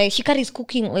carries the rice. She carries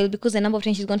cooking oil because the number of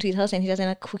times she's gone to his house and he doesn't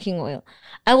have cooking oil.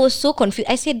 I was so confused.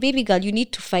 I said, baby girl, you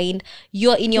need to find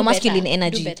your masculine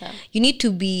energy. Do better. You need to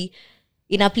be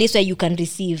in a place where you can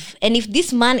receive. And if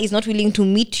this man is not willing to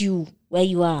meet you where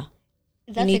you are,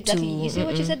 that's you exactly. You see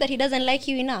what you said, that he doesn't like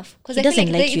you enough. Because He I feel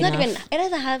doesn't like it's you not enough. even. It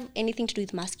doesn't have anything to do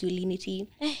with masculinity.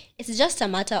 It's just a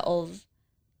matter of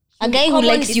a guy who common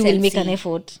likes you will make an decency.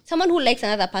 effort. Someone who likes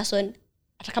another person,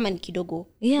 hata kama ni kidogo,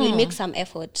 Yeah. will make some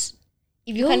effort.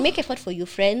 If you can make effort for your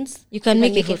friends, You can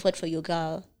make effort. effort for your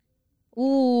girl.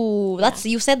 Ooh, that's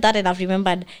you said that, and I've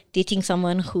remembered dating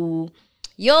someone who,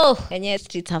 and yes,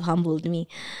 streets have humbled me.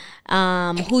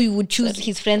 Who would choose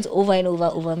his friends over and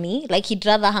over me. Like, he'd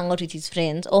rather hang out with his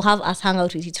friends or have us hang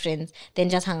out with his friends than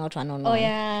just hang out one on one. Oh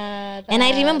yeah. And I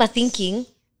remember thinking,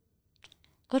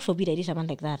 God forbid I did a man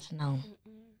like that now.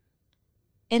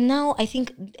 And now I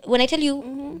think when I tell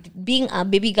you being a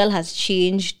baby girl has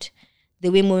changed the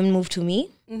way women move to me.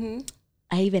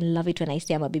 I even love it when I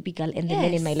say I'm a baby girl and the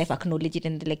men in my life acknowledge it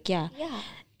and they're like, yeah.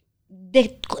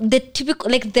 The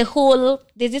typical, like, the whole,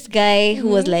 there's this guy who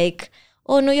was like,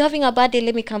 oh no, you're having a bad day,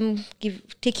 let me come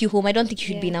take you home. I don't think you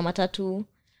should be in a matatu.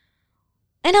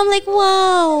 And I'm like,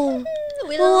 wow.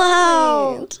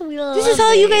 Wow. This is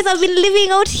how you guys have been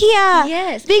living out here.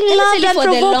 Yes. Being loved and for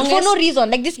the provoked for no longest-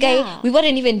 reason. Like, this guy, we weren't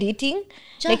even dating.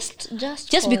 Just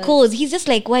Because he's just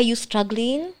like, why are you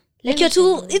struggling? Like, you're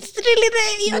too, it's really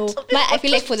there. You're too I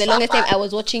feel like for the longest time I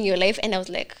was watching your life and I was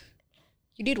like,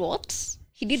 you did what?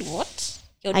 He did what?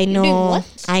 I You did know.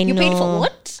 what? I know. You paid for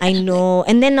what? I know.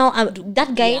 And then now,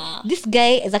 that guy, this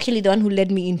guy is actually the one who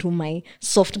led me into my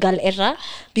soft girl era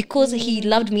because he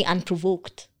loved me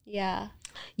unprovoked. Yeah.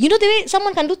 You know the way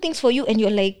someone can do things for you and you're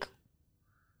like,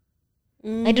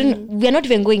 we're not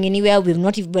even going anywhere. We're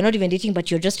not even dating,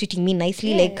 but you're just treating me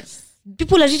nicely. Like,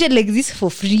 people are treated like this for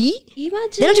free. Imagine.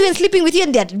 They're not even sleeping with you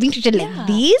and they're being treated like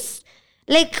this.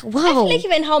 Like, wow. I feel like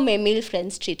even how my male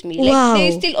friends treat me. Like, Wow.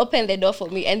 they still open the door for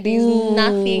me and there's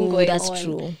nothing going that's on.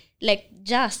 true. Like,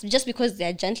 just because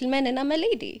they're gentlemen and I'm a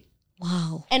lady.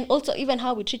 Wow. And also even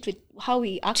how we treat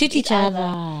act Treat with each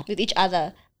other. with each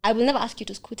other. I will never ask you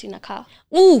to scoot in a car.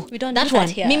 Ooh, We don't that do that one.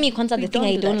 here. Mimi kwanza, We the thing don't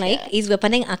I do don't that like here. is we're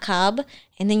pending a cab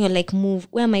and then you're like, move.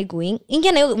 Where am I going?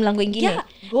 Ingia na hiyo mlango ingine. Yeah,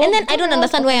 go- And then I go don't out,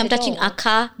 understand why open I'm the touching door. a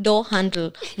car door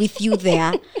handle with you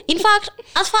there. In fact,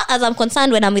 as far as I'm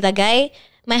concerned, when I'm with a guy,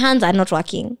 my hands are not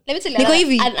working. Let me tell you Niko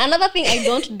hivi. another thing I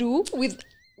don't do with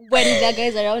when there are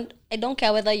guys around. I don't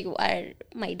care whether you are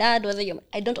my dad,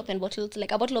 I don't open bottles,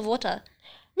 like a bottle of water.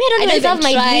 Me, I don't even have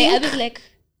my I drink. was like,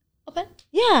 open.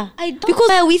 Yeah. I don't. Because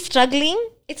why are we struggling?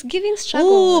 It's giving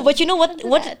struggle. Ooh, but you know what? Don't do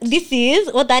What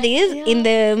that. that is in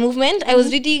the movement. I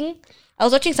was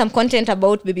watching some content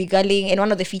about baby girling, and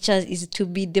one of the features is to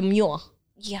be demure.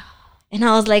 Yeah. And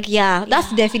I was like, yeah,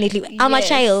 that's definitely. I'm a Yes.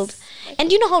 child,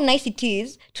 and you know how nice it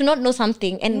is to not know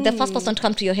something, and the first person to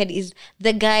come to your head is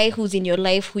the guy who's in your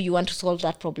life who you want to solve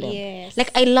that problem. Yes. Like,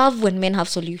 I love when men have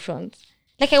solutions.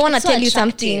 Like, I want to It's so tell you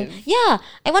something. attractive. Yeah,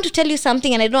 I want to tell you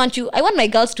something, and I don't want you. I want my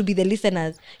girls to be the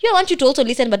listeners. Yeah, I want you to also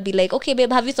listen, but be like, okay,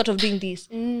 babe, have you thought of doing this?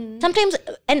 Sometimes,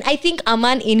 and I think a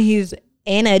man in his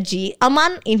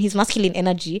masculine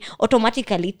energy,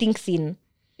 automatically thinks in.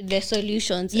 The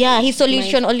solutions. Yeah, he's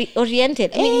solution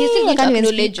oriented. I mean, he's still going to can't even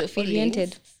acknowledge speak your feelings.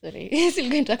 oriented. Sorry. He's still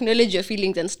going to acknowledge your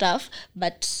feelings and stuff,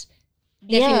 but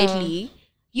definitely.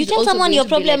 You he's tell also someone going your to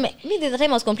be problem. like, Me, there's a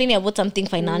time I was complaining about something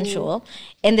financial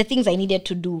and the things I needed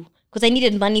to do because I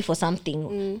needed money for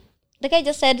something. The guy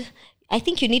just said, I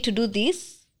think you need to do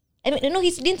this. I mean, no,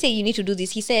 he didn't say you need to do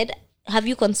this. He said, have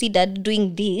you considered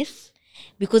doing this?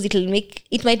 Because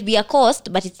it might be a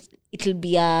cost, but it'll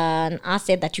be an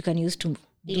asset that you can use to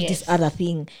do this other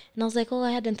thing. And I was like, oh,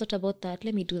 I hadn't thought about that.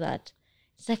 Let me do that.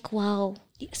 It's like, wow.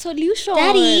 solution.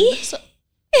 Daddy.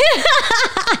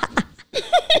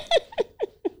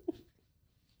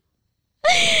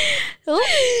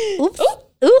 Oops.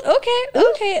 Okay. Now,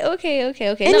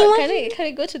 Anyone? can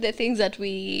I go to the things that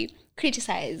we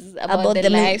criticize about the the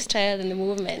lifestyle and the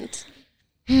movement?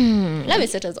 Let me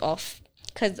set us off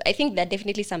because I think there are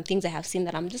definitely some things I have seen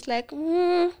that I'm just like,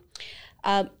 when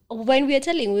we are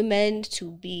telling women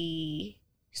to be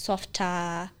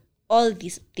softer, all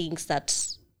these things that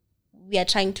we are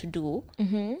trying to do,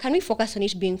 can we focus on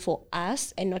it being for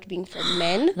us and not being for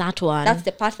men? That one. That's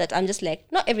the part that I'm just like,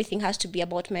 not everything has to be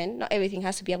about men. Not everything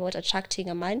has to be about attracting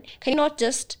a man. Can you not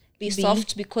just be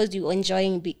soft because you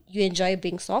enjoy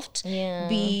being soft? Yeah.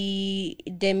 Be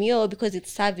demure because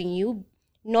it's serving you.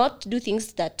 Not do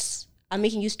things that are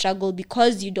making you struggle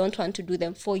because you don't want to do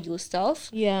them for yourself.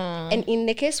 Yeah. And in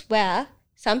the case where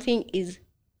something is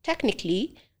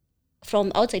technically,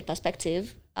 from outside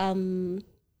perspective,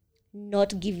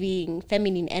 not giving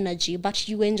feminine energy, but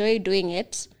you enjoy doing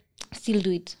it, still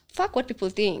do it. fuck what people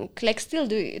think. Like, still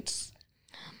do it.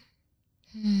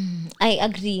 I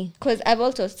agree. Because I've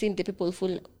also seen the people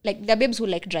who, like, there are babes who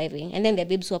like driving, and then there are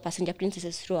babes who are passenger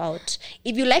princesses throughout.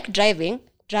 If you like driving,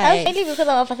 drive. Maybe because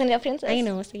I'm a passenger princess. I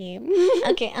know, same.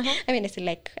 Okay. I mean, I still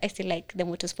like the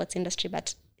motorsports industry,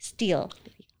 but still,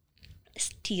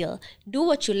 do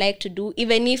what you like to do,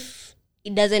 even if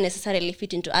it doesn't necessarily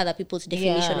fit into other people's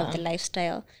definition of the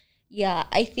lifestyle. Yeah,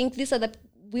 I think these are the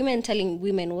women telling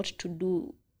women what to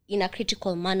do in a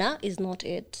critical manner is not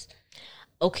it.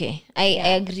 Okay, I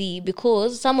agree,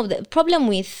 because some of the problem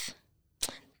with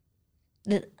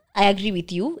I agree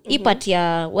with you. But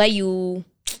yeah, where you,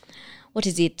 what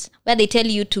is it? Where they tell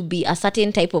you to be a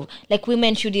certain type of, like,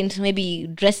 women shouldn't maybe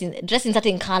dress in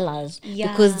certain colors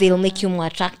because they'll make you more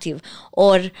attractive,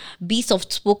 or be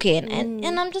soft spoken,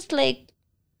 and I'm just like,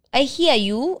 I hear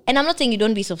you, and I'm not saying you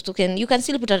don't be soft spoken. You can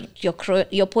still put out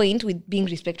your point with being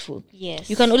respectful. Yes,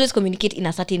 you can always communicate in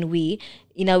a certain way,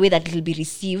 in a way that it will be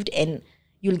received and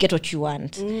you'll get what you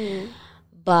want.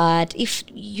 But if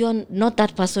you're not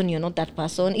that person, you're not that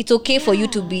person. It's okay for you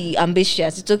to be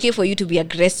ambitious. It's okay for you to be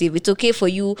aggressive. It's okay for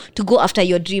you to go after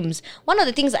your dreams. One of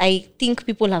the things I think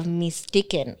people have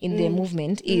mistaken in their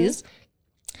movement is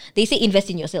they say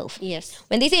invest in yourself. Yes.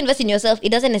 When they say invest in yourself, it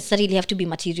doesn't necessarily have to be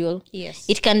material. Yes.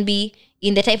 It can be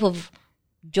in the type of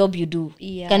job you do.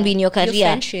 Yeah. It can be in your career.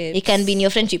 friendships. It can be in your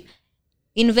friendship.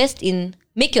 Invest in,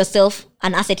 make yourself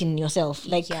an asset in yourself.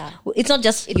 Like, it's not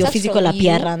just It your starts physical from you.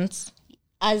 appearance.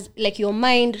 As like your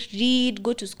mind, read,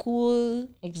 go to school.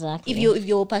 Exactly. If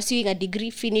you're pursuing a degree,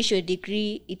 finish your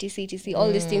degree, etc.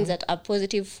 All these things that are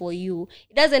positive for you.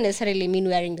 It doesn't necessarily mean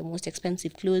wearing the most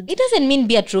expensive clothes. It doesn't mean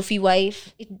be a trophy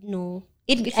wife. No.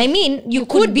 I mean, you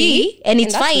could be, and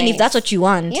it's that's fine nice. if that's what you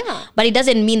want. Yeah. But it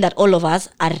doesn't mean that all of us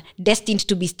are destined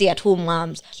to be stay-at-home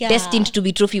moms, Yeah. destined to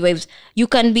be trophy wives. You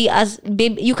can be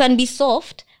you can be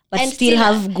soft, but And still still-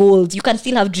 have goals. You can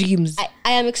still have dreams.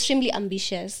 I am extremely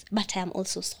ambitious, but I am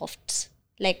also soft.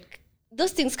 Like,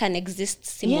 those things can exist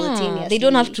simultaneously. They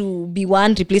don't have to be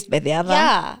one replaced by the other.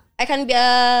 Yeah. I can be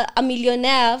a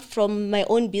millionaire from my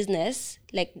own business,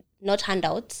 like, not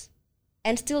handouts,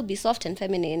 and still be soft and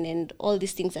feminine and all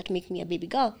these things that make me a baby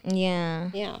girl. Yeah.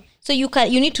 Yeah. So you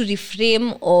need to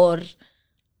reframe, or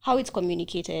How it's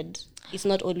communicated is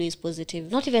not always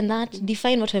positive. not even that.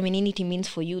 Define what femininity means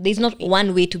for you. There's not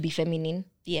one way to be feminine.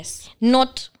 Yes.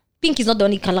 Not pink is not the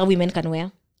only color women can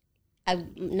wear.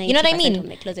 You know what I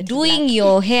mean? Doing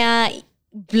your hair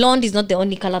blonde is not the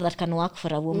only color that can work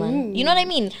for a woman. You know what I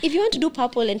mean? If you want to do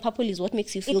purple, and purple is what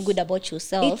makes you feel good about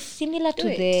yourself. It's similar to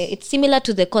it. it's similar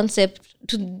to the concept,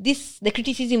 to the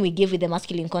criticism we give with the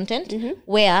masculine content,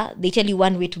 where they tell you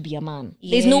one way to be a man.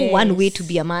 There's no one way to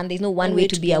be a man. There's no one way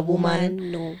to be a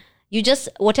woman. No. You just,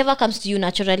 whatever comes to you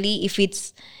naturally, if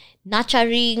it's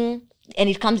nurturing and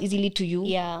it comes easily to you,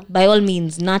 by all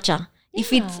means, nurture.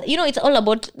 If it's, it's all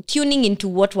about tuning into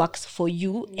what works for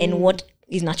you and what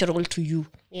is natural to you.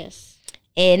 Yes.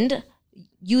 And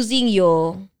using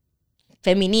your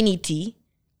femininity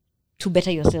to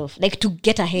better yourself, like to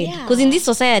get ahead. Because in this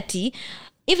society,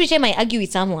 every time I argue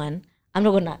with someone, I'm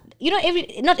not gonna,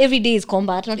 not every day is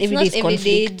combat, not every day is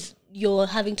conflict. You're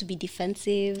having to be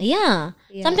defensive. Yeah.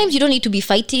 Sometimes you don't need to be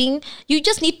fighting. You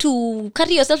just need to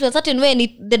carry yourself in a certain way,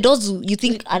 and the doors you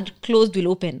think are closed will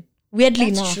open. Weirdly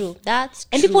enough. That's true.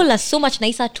 And people are so much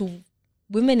nicer to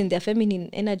women in their feminine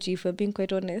energy, if we're being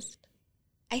quite honest.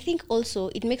 I think also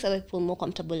it makes other people more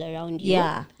comfortable around you.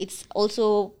 Yeah. It's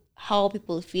also how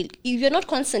people feel. If you're not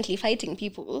constantly fighting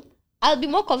people, I'll be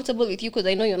more comfortable with you because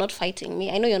I know you're not fighting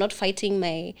me. I know you're not fighting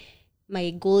my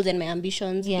goals and my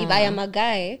ambitions. Yeah. If I am a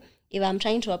guy, if I'm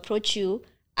trying to approach you,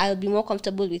 I'll be more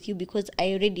comfortable with you because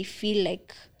I already feel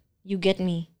like You get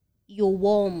me. you're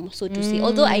warm, so to say.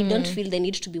 Although I don't feel the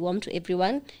need to be warm to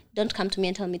everyone. Don't come to me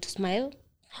and tell me to smile.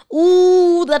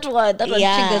 Ooh, that one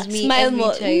triggers me smile every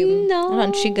more. time. No, That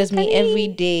one triggers me every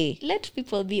day. Let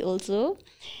people be also.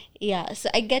 Yeah, so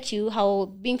I get you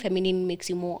how being feminine makes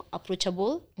you more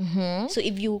approachable. So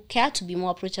if you care to be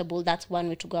more approachable, that's one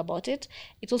way to go about it.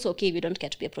 It's also okay if you don't care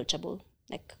to be approachable.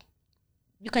 Like,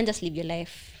 you can just live your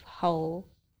life how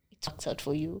it works out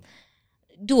for you.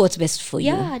 do what's best for you.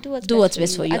 Yeah, do what's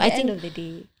best for you. At I the think end of the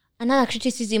day. another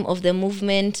criticism of the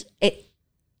movement,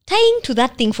 tying to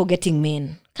that thing for getting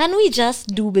men. Can we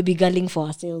just do baby girling for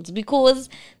ourselves? Because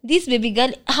this baby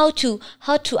girl, how to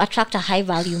attract a high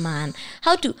value man?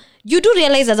 You do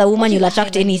realize as a woman you'll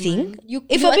attract anything.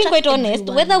 If we're being quite honest,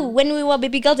 whether when we were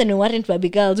baby girls and we weren't baby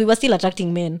girls, we were still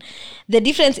attracting men. The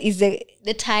difference is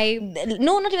the time.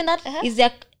 No, not even that. Is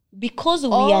that because we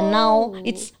are now,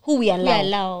 it's who we allow. We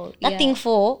allow. That thing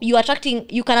for you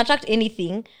can attract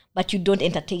anything, but you don't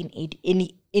entertain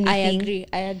anything. I agree.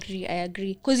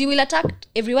 Because you will attract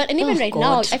everyone. And even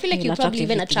now, I feel like you probably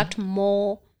even attract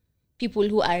more people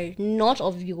who are not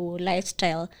of your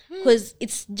lifestyle. Because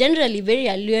it's generally very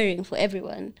alluring for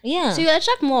everyone. Yeah. So you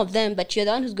attract more of them, but you're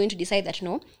the one who's going to decide that,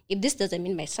 no, if this doesn't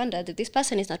meet my standards, if this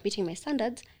person is not meeting my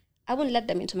standards, I won't let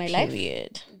them into my life.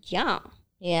 Yeah.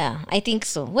 Yeah, I think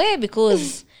so. Why?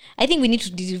 Because I think we need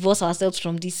to divorce ourselves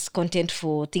from this content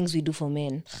for things we do for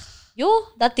men.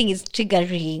 That thing is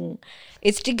triggering.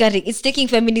 It's triggering. It's taking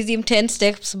feminism 10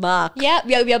 steps back. Yeah,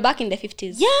 we are back in the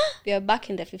 50s. Yeah. We are back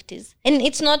in the 50s. And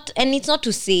it's not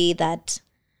to say that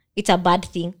it's a bad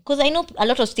thing. Because I know a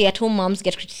lot of stay-at-home moms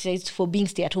get criticized for being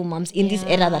stay-at-home moms in this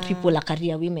era that people are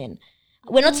career women.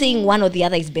 We're not saying one or the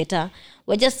other is better.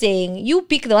 We're just saying you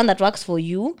pick the one that works for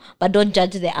you, but don't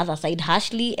judge the other side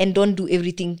harshly and don't do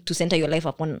everything to center your life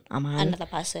upon a man. Another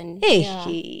person.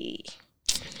 Hey.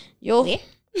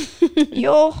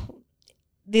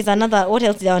 There's another. What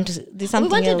else did I want to say? There's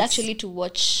something else. We wanted actually to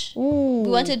watch. Ooh. We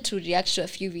wanted to react to a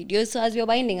few videos. So as we're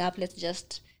winding up, let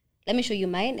me show you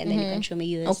mine and then you can show me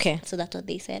yours. Okay. So that's what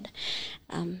they said.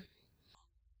 I think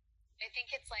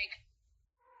it's like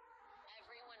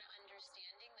everyone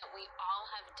understanding that we all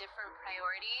have different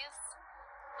priorities,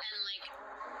 and like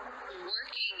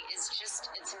working is just,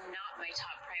 it's not my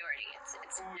top priority.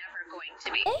 It's never going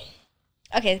to be.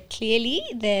 Okay, clearly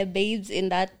the babes in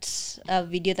that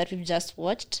video that we've just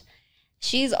watched,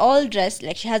 she's all dressed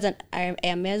like she has an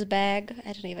Hermes bag.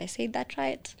 I don't know if I said that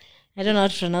right. I don't know how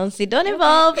to pronounce it. Don't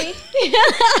involve me.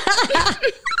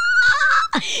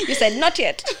 You said not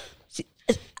yet.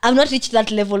 I've not reached that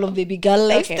level of baby girl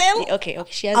lifestyle. Okay.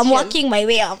 I'm working my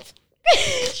way up.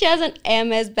 She has an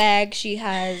Hermes bag. She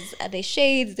has the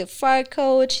shades, the fur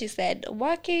coat. She said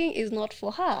working is not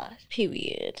for her.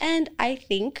 Period. And I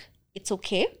think it's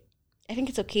okay. I think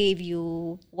it's okay if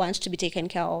you want to be taken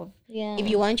care of. Yeah. If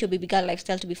you want your baby girl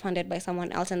lifestyle to be funded by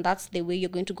someone else and that's the way you're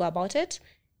going to go about it,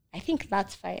 I think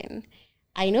that's fine.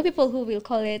 I know people who will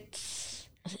call it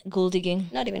gold digging.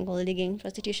 Not even gold digging,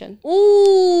 prostitution.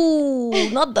 Ooh,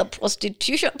 not the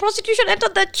prostitution. Prostitution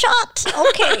entered the chart.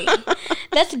 Okay.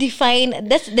 That's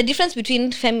the difference between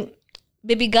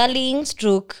baby girling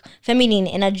stroke feminine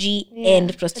energy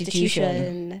and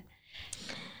prostitution.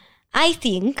 I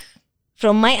think,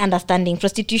 from my understanding,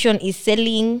 prostitution is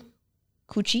selling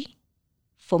coochie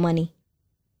for money.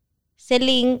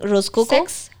 Selling rose coco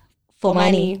Sex for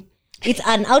money. It's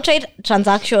an outright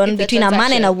transaction between a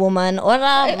man and a woman or a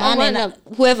man and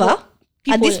whoever.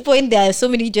 People. At this point, there are so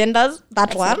many genders.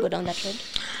 Let's go down that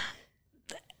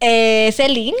road.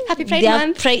 Selling Happy Pride their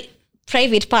Month.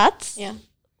 Private parts Yeah.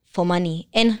 for money.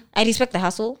 And I respect the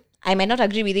hustle. I might not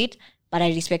agree with it, but I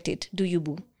respect it. Do you,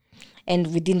 boo? And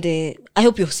I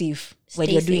hope you're safe while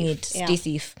you're doing it. Yeah. Stay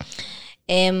safe.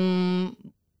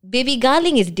 Baby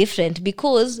girling is different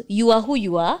because you are who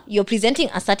you are. You're presenting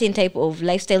a certain type of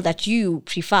lifestyle that you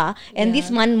prefer. And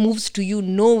this man moves to you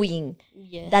knowing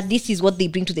that this is what they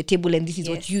bring to the table and this is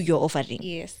what you're offering.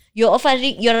 Yes. You're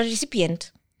a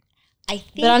recipient. I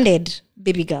think Branded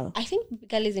baby girl. I think baby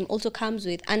girlism also comes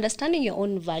with understanding your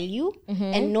own value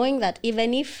and knowing that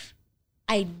even if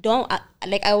I don't,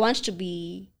 I want to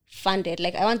be funded,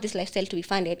 like I want this lifestyle to be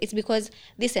funded, it's because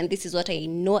this and this is what I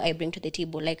know I bring to the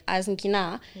table. Like as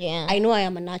Nkina, I know I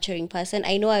am a nurturing person.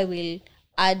 I know I will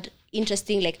add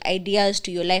interesting ideas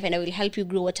to your life and I will help you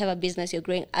grow whatever business you're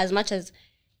growing. As much as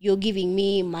you're giving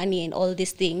me money and all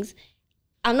these things,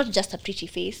 I'm not just a pretty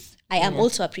face. I am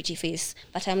also a pretty face,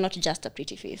 but I'm not just a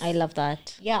pretty face. I love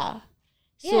that. Yeah.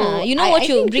 So you know what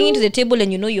you're bringing to the table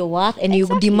and you know your worth and you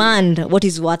demand what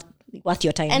is worth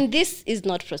your time. And this is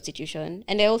not prostitution.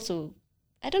 And I don't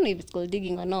know if it's gold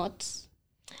digging or not.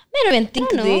 I don't even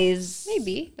think there's...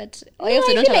 Maybe, but I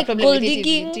also don't have a problem with it if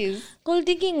it is. Gold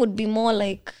digging would be more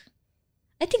like...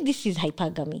 I think this is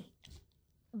hypergamy.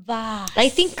 I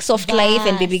think soft life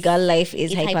and baby girl life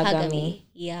is hypergamy.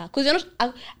 Yeah, because you're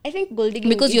not... I think gold digging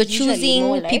because you're choosing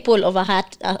like, people of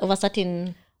a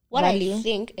certain what value. I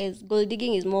think is gold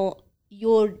digging is more...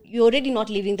 You're already not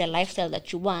living the lifestyle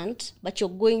that you want, but you're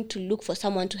going to look for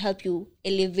someone to help you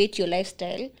elevate your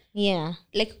lifestyle. Yeah.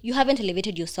 Like, you haven't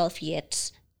elevated yourself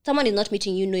yet. someone is not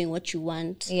meeting you knowing what you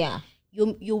want. Yeah.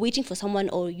 You're waiting for someone,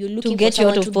 or you're looking get for you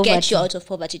out someone of to get you poverty. out of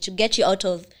poverty, to get you out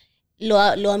of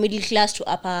lower middle class to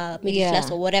upper middle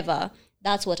class or whatever.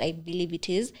 That's what I believe it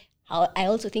is. I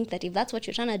also think that if that's what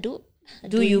you're trying to do,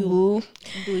 Do you boo?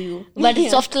 do you? But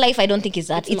soft life, I don't think is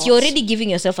that. It's you're not. already giving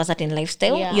yourself a certain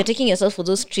lifestyle. Yeah. You're taking yourself for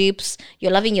those trips.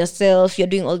 You're loving yourself. You're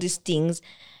doing all these things.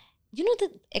 You know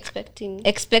that expecting.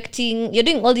 You're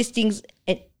doing all these things,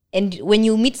 and when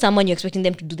you meet someone, you're expecting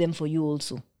them to do them for you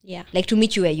also. Yeah. Like to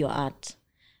meet you where you're at.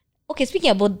 Okay,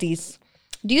 speaking about this,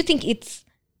 do you think it's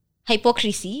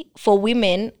hypocrisy for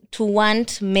women to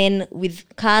want men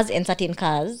with cars and certain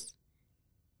cars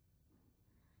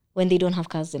when they don't have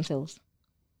cars themselves?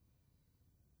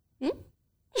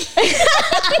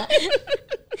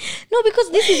 No,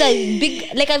 because this is a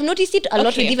big, like I've noticed it a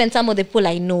lot with even some of the people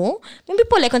I know. When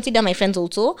people I consider my friends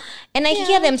also, and I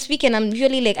hear them speak, and I'm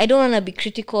usually like, I don't want to be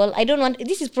critical. I don't want.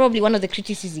 This is probably one of the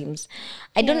criticisms.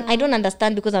 I don't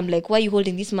understand, because I'm like, why are you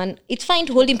holding this man? It's fine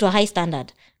to hold him to a high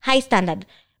standard,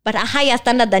 but a higher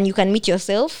standard than you can meet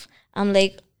yourself. I'm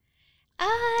like,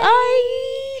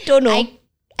 I don't know.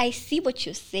 I see what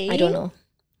you're saying. I don't know.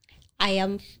 I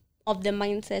am of the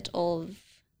mindset of,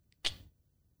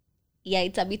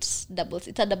 it's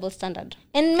a double standard.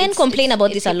 And men complain about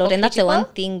it's this a lot, and that's the one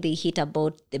hypocritical. thing they hate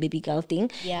about the baby girl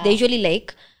thing. Yeah. They're usually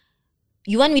like,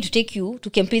 you want me to take you to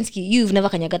Kempinski? You've never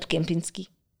kanyaga to Kempinski.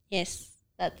 Yes.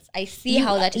 I see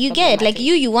how that is. You get like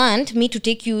problematic. you want me to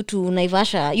take you to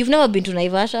Naivasha. You've never been to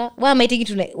Naivasha. Why am I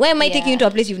taking you to a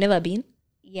place you've never been?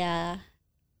 Yeah.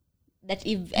 That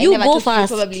if You I never go took first.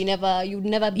 you, probably you'd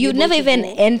never be You'd able never to even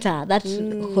go. enter that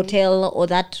hotel or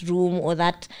that room or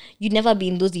that. You'd never be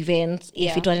in those events if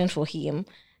Yeah. it wasn't for him.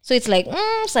 So it's like,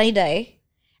 side eye.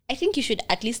 I think you should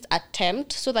at least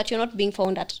attempt, so that you're not being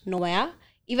found at nowhere.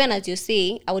 Even as you're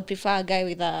saying, I would prefer a guy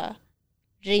with a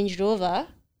Range Rover.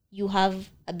 You have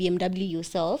a BMW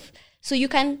yourself. So you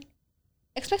can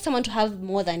expect someone to have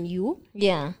more than you,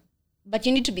 Yeah. but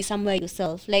you need to be somewhere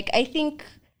yourself. Like, I think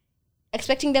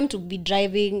expecting them to be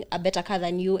driving a better car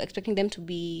than you, expecting them to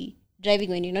be driving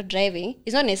when you're not driving,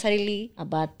 is not necessarily A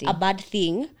bad thing. a bad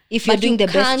thing. If you're But doing the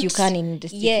best you can't- can in the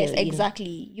state Yes, you're in.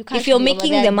 exactly. You can't If you're be over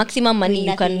making there the maximum money doing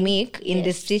you can nothing. make in the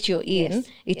Yes. state you're in, Yes.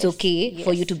 it's Yes. okay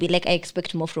for you Yes. to be like, I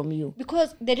expect more from you.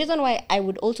 Because the reason why I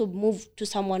would also move to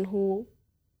someone who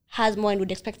has more and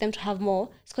would expect them to have more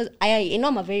is because I know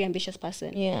I'm a very ambitious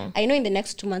person. Yeah. I know in the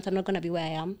next 2 months I'm not going to be where I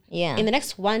am. Yeah. In the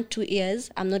next 1-2 years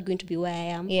I'm not going to be where I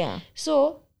am. Yeah.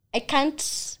 So I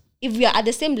can't. If we are at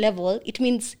the same level, it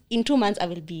means in 2 months I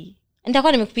will be.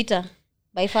 Nitakuwa nimekupita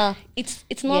by far. It's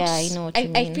not. Yeah, I know what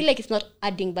you I mean. feel like it's not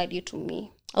adding value to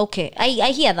me. Okay.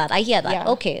 I hear that. Yeah.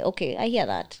 Okay. I hear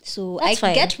that. So That's I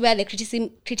fine. get where the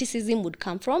criticism would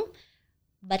come from,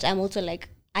 but I'm also like,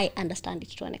 I understand it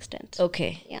to an extent.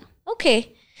 Okay. Yeah.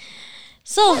 Okay.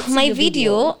 So my your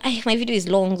video? my video is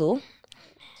long though.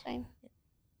 It's fine.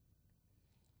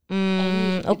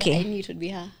 I Okay. knew it would be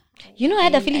her. You know, I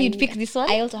had a feeling you'd pick this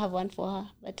one. I also have one for her,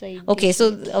 but I Okay, so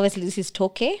obviously this is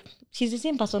Toke. She's the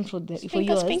same person for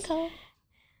yours. Sprinkle.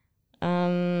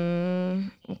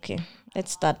 Okay,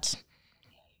 let's start.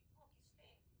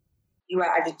 You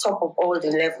are at the top of all the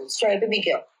levels. Try, baby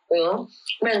girl. You know,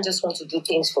 men just want to do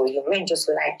things for you. Men just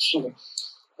like you.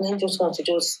 Men just want to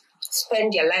just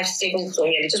spend their life savings on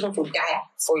you. They just want to die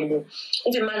for you.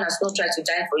 If a man has not tried to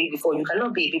die for you before, you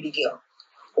cannot be a baby girl.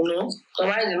 You know? And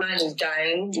while the man is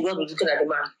dying, you will be looking at the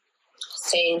man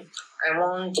saying, I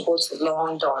want to go to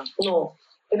London. No,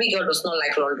 baby girl does not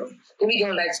like London. Baby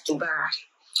girl likes Dubai.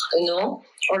 You know?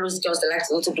 All those girls that like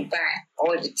to go to Dubai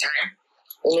all the time.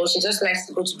 You know, she just likes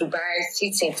to go to Dubai,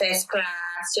 sit in first class,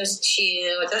 just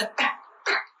chill, just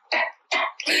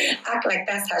act like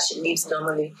that's how she lives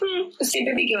normally. You see,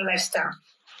 baby girl lifestyle.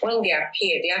 When they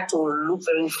appear, they have to look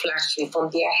very flashy from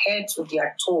their head to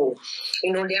their toe.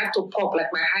 You know, they have to pop like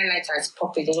my highlighter is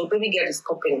popping. You know, baby girl is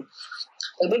popping.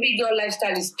 The baby girl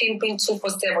lifestyle is pimping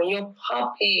 247. You're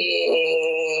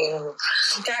popping.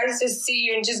 Guys just see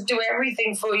you and just do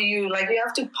everything for you. Like, you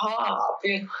have to pop.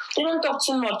 You don't talk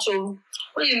too much. So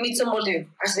when you meet somebody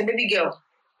as a baby girl,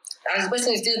 as the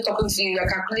person is still talking to you, you're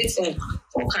calculating,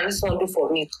 what can this one do for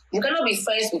me? You cannot be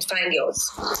friends with fine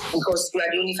girls because you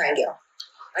are the only fine girl.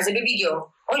 As a baby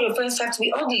girl, all your friends have to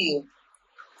be ugly.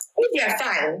 If they are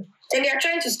fine, then they are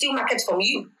trying to steal market from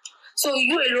you. So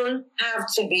you alone have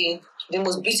to be the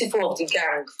most beautiful of the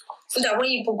gang. So that when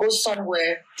people go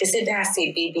somewhere, they say, that's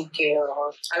a baby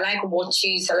girl. I like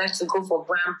watches. I like to go for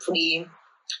Grand Prix.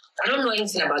 I don't know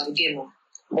anything about the game,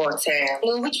 but you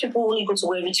know, rich people only go to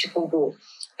where rich people go.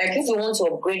 Like, if you want to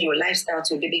upgrade your lifestyle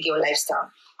to a baby girl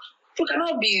lifestyle, you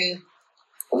cannot be,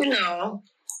 you know,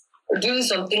 doing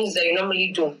some things that you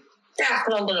normally do. That's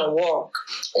not gonna work.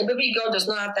 A baby girl does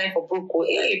not have time for broke.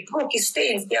 Hey, broke is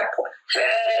stains. They are poor.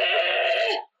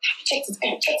 Hey,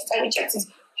 I reject it.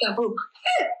 You are broke.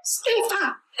 Hey, stay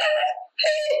far.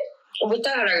 Hey. With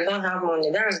that, I don't have money.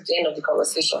 That is the end of the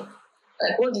conversation.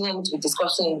 Like, what do you want me to be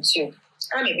discussing with you?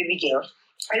 I'm a baby girl.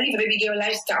 I live a baby girl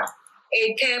lifestyle.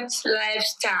 A kept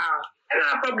lifestyle. I don't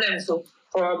have problems, so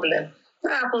problem.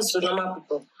 That happens to normal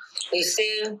people. They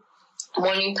say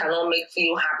money cannot make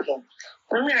you happy.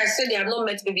 I said they have not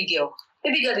met baby girl.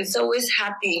 Baby girl is always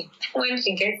happy when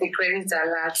she gets the credit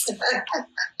alert.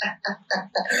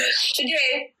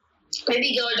 Today,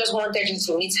 baby girl just wanted you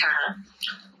to meet her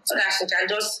so that she can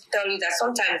just tell you that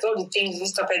sometimes all the things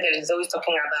this topic girl is always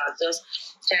talking about, just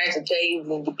trying to tell you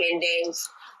independence,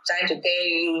 trying to tell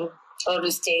you all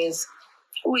these things.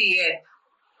 Oh yeah,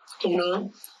 you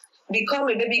know, become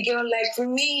a baby girl like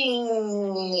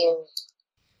me.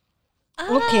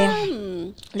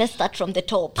 Okay, let's start from the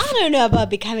top. I don't know about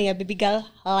becoming a baby girl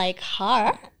like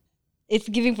her. It's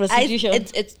giving prostitution.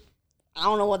 It's I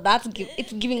don't know what that's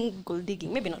it's giving gold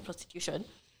digging. Maybe not prostitution,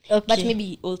 Okay. but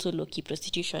maybe also low key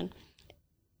prostitution.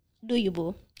 Do you,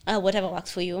 boo? Whatever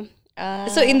works for you.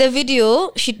 So in the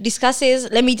video, she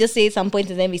discusses, let me just say some points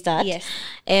and then we start. Yes.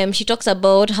 She talks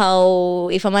about how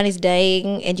if a man is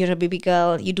dying and you're a baby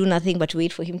girl, you do nothing but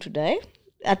wait for him to die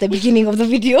at the beginning of the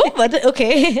video. But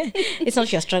okay, it's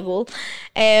not your struggle.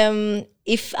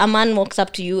 If a man walks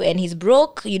up to you and he's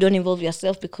broke, you don't involve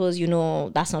yourself because you know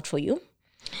that's not for you.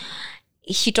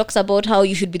 She talks about how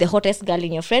you should be the hottest girl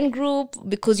in your friend group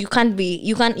because you can't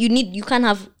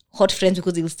have hot friends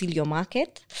because they'll steal your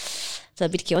market. It's a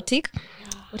bit chaotic.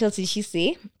 What else did she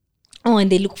say? Oh,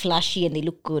 and they look flashy and they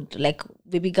look good. Like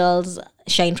baby girls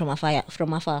shine from afar.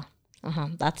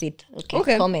 That's it.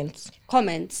 Okay.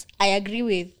 Comments. I agree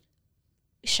with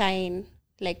shine.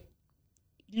 Like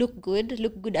look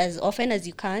good as often as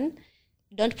you can.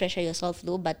 Don't pressure yourself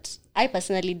though, but I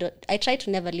personally don't. I try to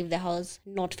never leave the house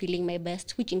not feeling my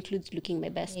best, which includes looking my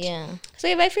best. Yeah. So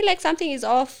if I feel like something is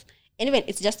off, and even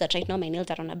it's just that right now my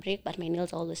nails are on a break, but my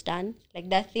nails are always done. Like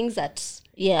there are things that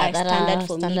are standard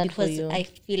for me because I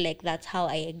feel like that's how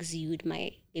I exude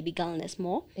my baby girlness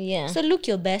more. Yeah. So look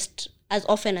your best as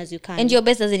often as you can. And your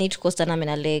best doesn't need to cost an arm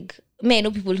and a leg. I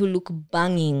know people who look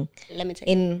banging. Let me tell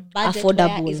you, in budget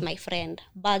affordable. wear is my friend.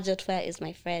 Budget wear is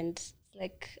my friend.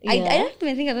 Like Yeah. I don't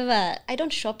even think I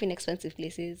don't shop in expensive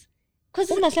places. Because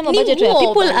budget wear.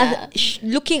 People are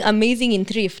looking amazing in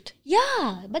thrift.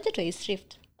 Yeah, budget wear is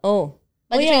thrift. Oh.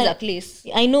 Budget wear is a place.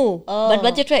 I know. Oh. But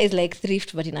budget wear is like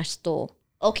thrift but in a store.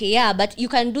 Okay, yeah, but you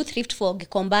can do thrift for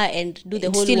Gikomba and do the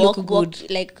It whole still walk, look good.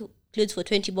 like clothes for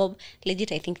 20 bob.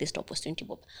 Legit, I think this top was 20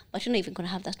 bob. But you're not even going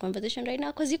to have that conversation right now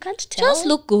because you can't tell. Just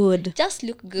look good. Just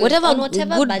look good. Whatever On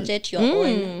whatever good- budget you're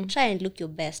on, try and look your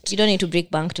best. You don't need to break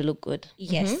bank to look good.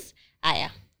 Yes. Yeah.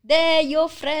 They're your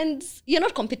friends. You're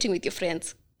not competing with your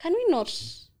friends. Can we not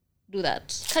do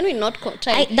that? Can we not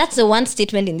try? That's the one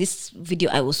statement in this video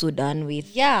I was so done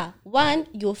with. Yeah. One,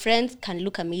 your friends can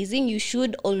look amazing. You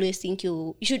should always think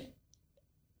you should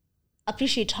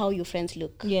appreciate how your friends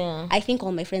look. Yeah. I think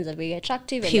all my friends are very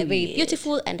attractive and they're very Period.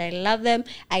 beautiful and I love them.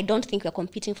 I don't think we're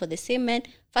competing for the same men.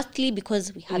 Firstly,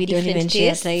 because we have We don't different even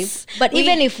share tastes. type. But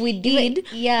even if we did,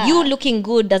 yeah. you looking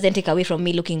good doesn't take away from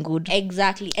me looking good.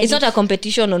 Exactly. And It's not a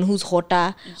competition on who's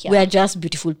hotter. Yeah. We're just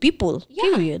beautiful people. Yeah.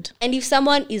 Period. And if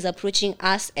someone is approaching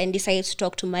us and decides to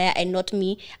talk to Maya and not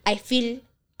me, I feel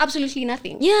absolutely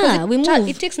nothing. Yeah, 'Cause we move.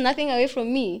 It takes nothing away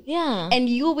from me. Yeah. And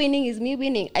you winning is me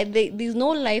winning. There's no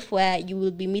life where you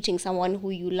will be meeting someone who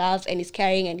you love and is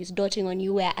caring and is doting on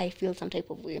you where I feel some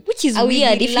type of way. Which is I will be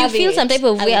weird. If you loving feel some it. type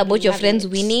of I way will be about your loving friends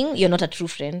it. winning, you're not a true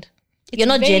friend. It's You're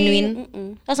not very-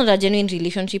 genuine. That's not a genuine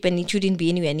relationship and it shouldn't be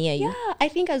anywhere near you. Yeah, I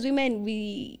think as women,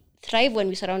 we thrive when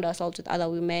we surround ourselves with other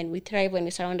women. We thrive when we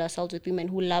surround ourselves with women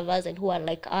who love us and who are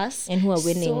like us. And who are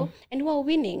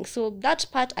winning. So that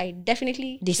part, I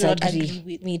definitely do Disagree. not agree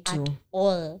with Me too. at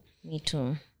all. Me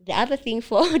too. The other thing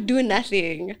for do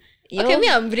nothing. Yo. Okay, me,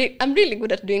 I'm really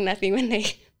good at doing nothing when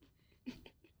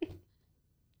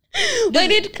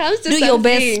when it comes to Do some your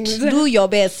best. things. Do your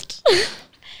best.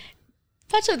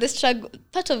 Part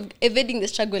of evading the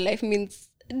struggle life means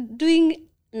doing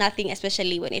nothing,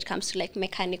 especially when it comes to like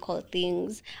mechanical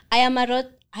things. I am a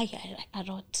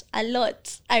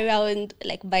lot around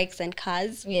like bikes and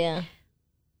cars. Yeah.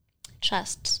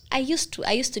 Trust. I used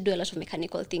to do a lot of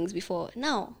mechanical things before.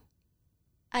 Now,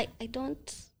 I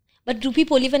don't. But do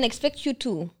people even expect you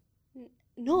to?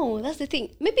 No, that's the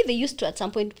thing. Maybe they used to at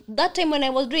some point. That time when I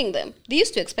was doing them, they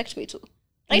used to expect me to.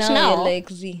 Right now, you're like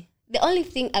Z. the only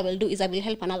thing I will do is I will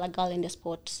help another girl in the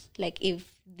sport. Like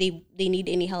if they need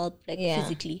any help, like Yeah.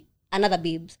 physically, another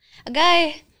babes. A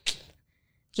guy,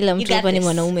 Kila you mtu got hapa ni this.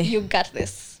 mwanaume. You got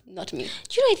this, not me.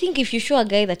 Do you know, I think if you show a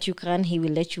guy that you can, he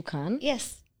will let you can.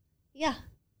 Yes, yeah.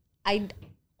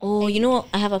 Oh, you know,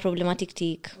 I have a problematic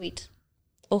take. Wait.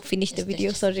 Oh, finish the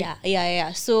video. Sorry.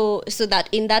 Yeah. So that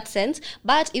in that sense,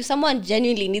 but if someone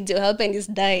genuinely needs your help and is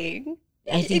dying,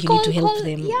 I think you need to help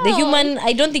them. Yeah. The human,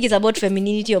 I don't think it's about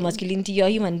femininity or masculinity. You're a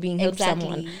human being. Help Exactly.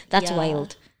 someone. That's Yeah.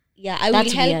 wild. Yeah, I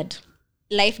That's will help weird.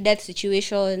 life death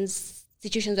situations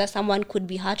where someone could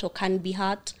be hurt or can be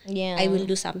hurt. Yeah. I will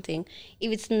do something.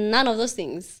 If it's none of those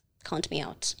things, count me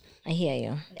out. I hear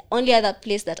you. The only other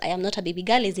place that I am not a baby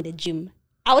girl is in the gym.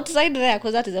 Outside there,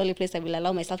 because that is the only place I will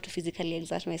allow myself to physically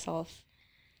exert myself.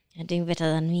 You're doing better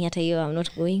than me. I tell you, I'm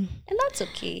not going. And that's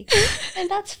okay. And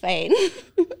that's fine.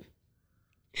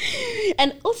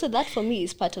 And also that for me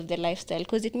is part of the lifestyle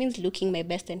because it means looking my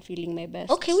best and feeling my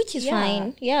best. Okay, which is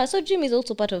fine. Yeah, so gym is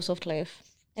also part of soft life.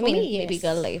 For me, baby yes.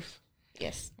 girl life.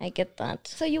 Yes. I get that.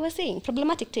 So you were saying,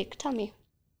 problematic take, tell me.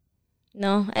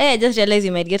 No, I just realized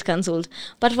you might get cancelled.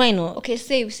 But why not? Okay,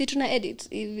 save. See, tuna edit.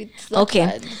 If it's that Okay.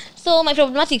 bad. So my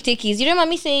problematic take is, you remember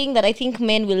me saying that I think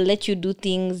men will let you do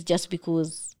things just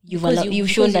because you've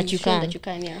shown that you can. That you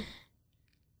can, yeah.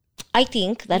 I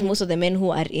think that most of the men who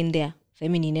are in their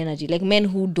feminine energy, like men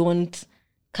who don't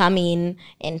come in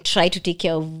and try to take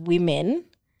care of women,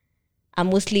 are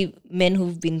mostly men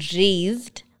who've been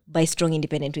raised by strong,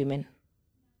 independent women.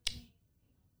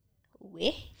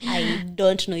 I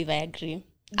don't know if I agree.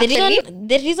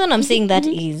 The reason I'm saying that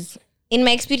is, in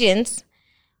my experience,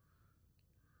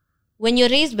 when you're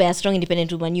raised by a strong,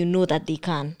 independent woman, you know that they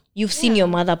can. You've seen your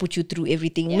mother put you through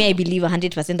everything. May I believe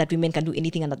 100% that women can do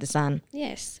anything under the sun.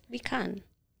 Yes, we can.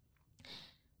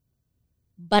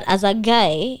 But as a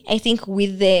guy, I think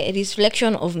with the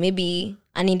reflection of maybe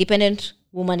an independent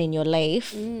woman in your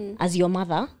life as your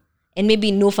mother, and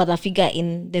maybe no father figure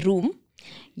in the room,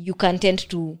 you can tend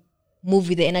to move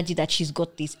with the energy that she's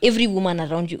got this. Every woman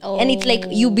around you. And it's like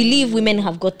you believe women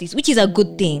have got this, which is a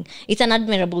good thing. It's an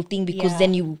admirable thing because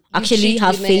then you actually treat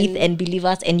have women faith and believe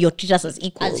us and you treat us as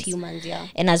equals. As humans, yeah.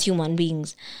 And as human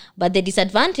beings. But the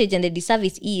disadvantage and the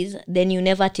disservice is then you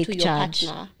never take To your charge.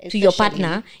 partner, To your especially.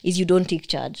 partner is you don't take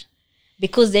charge.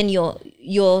 Because then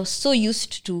you're so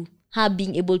used to her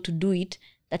being able to do it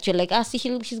that you're like, see,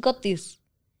 she's got this.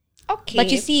 Okay.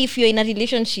 But you see, if you're in a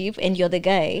relationship and you're the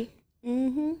guy,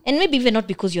 and maybe even not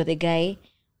because you're the guy,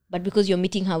 but because you're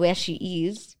meeting her where she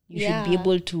is, you should be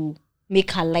able to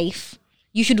make her life.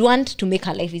 You should want to make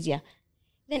her life easier.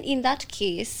 Then in that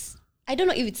case, I don't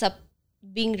know if it's a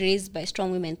being raised by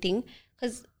strong women thing,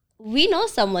 because we know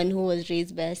someone who was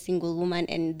raised by a single woman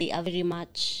and they are very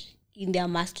much in their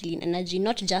masculine energy,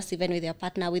 not just even with their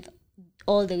partner, with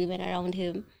all the women around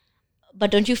him.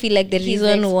 But don't you feel like the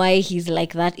reason why he's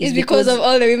like that is It's because of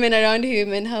all the women around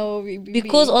him and how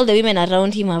because all the women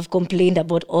around him have complained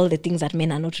about all the things that men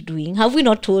are not doing. Have we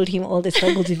not told him all the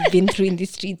struggles we've been through in the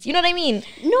streets? You know what I mean?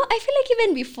 No, I feel like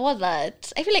even before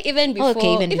that. I feel like even before,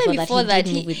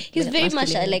 he's very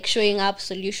much like showing up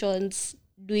solutions,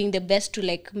 doing the best to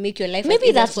like make your life. Maybe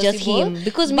as that's easy as just possible. him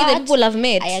because maybe the people I've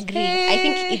met. I agree. I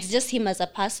think it's just him as a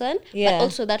person, Yeah. but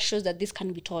also that shows that this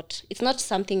can be taught. It's not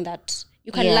something that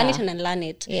you can learn it and unlearn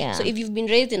it. Yeah. So if you've been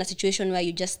raised in a situation where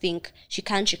you just think she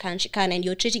can, and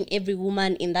you're treating every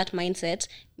woman in that mindset,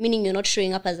 meaning you're not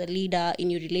showing up as a leader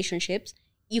in your relationships,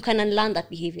 you can unlearn that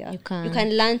behavior. You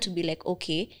can learn to be like,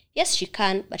 okay, yes, she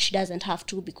can, but she doesn't have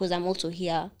to because I'm also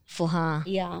here for her.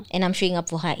 Yeah. And I'm showing up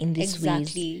for her in this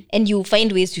Exactly. ways. And you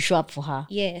find ways to show up for her.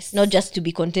 Yes. Not just to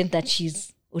be content that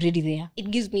she's already there. It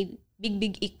gives me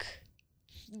big ick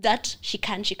that she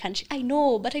can. I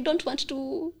know, but I don't want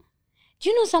to. Do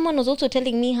you know someone was also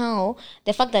telling me how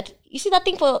the fact that, you see that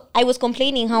thing I was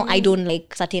complaining how I don't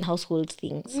like certain household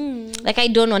things. Like I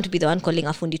don't want to be the one calling a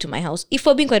fundi to my house. If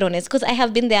we're being quite honest, because I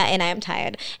have been there and I am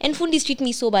tired. And fundis treat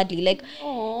me so badly. Like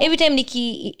every time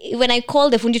when I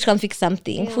call the fundi to come fix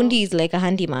something, fundi is like a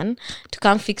handyman to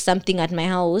come fix something at my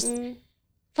house.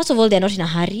 First of all, they're not in a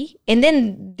hurry. And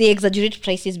then they exaggerate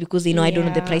prices because they know I don't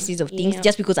know the prices of things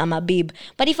just because I'm a babe.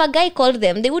 But if a guy called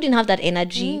them, they wouldn't have that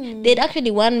energy. They'd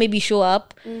actually, one, maybe show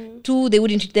up. Two, they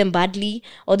wouldn't treat them badly.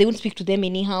 Or they wouldn't speak to them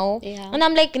anyhow. Yeah. And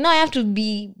I'm like, now I have to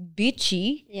be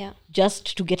bitchy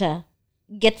just to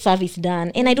get service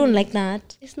done. And I don't like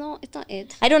that. It's not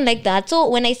it. I don't like that. So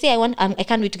when I say I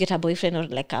can't wait to get a boyfriend or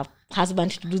like a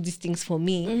husband to do these things for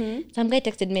me, some guy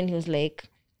texted me and he was like,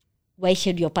 why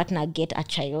should your partner get a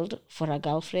child for a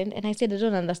girlfriend? And I said, I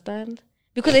don't understand.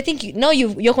 Because I think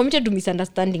you're committed to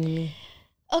misunderstanding me.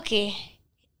 Okay.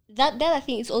 The other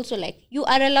thing is also like, you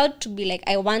are allowed to be like,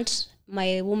 I want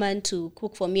my woman to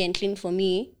cook for me and clean for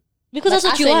me. Because that's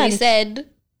what you when want. we said,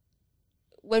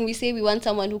 when we say we want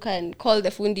someone who can call the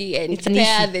fundi and It's an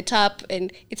repair issue. the tap,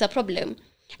 and it's a problem.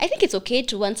 I think it's okay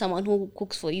to want someone who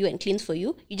cooks for you and cleans for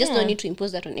you. You just don't need to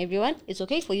impose that on everyone. It's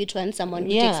okay for you to want someone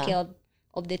who takes care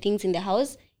of the things in the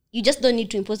house. You just don't need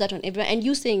to impose that on everyone. And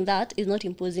you saying that is not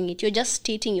imposing it. You're just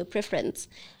stating your preference.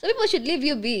 So people should leave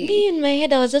you be. Me in my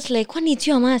head, I was just like, what is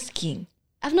you I'm asking?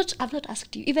 I've not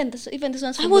asked you. Even this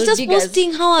one's I from was Gold just Diggers.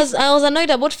 posting how I was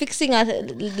annoyed about fixing a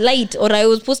light, or I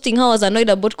was posting how I was annoyed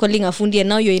about calling a fundi, and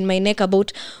now you're in my neck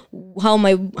about how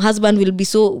my husband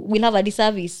will have a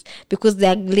disservice because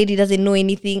the lady doesn't know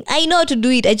anything. I know how to do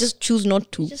it. I just choose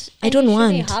not to. I don't You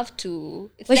want. shouldn't have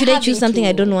to. It's Why the should I having choose something to.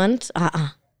 I don't want?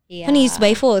 Yeah. Honey, it's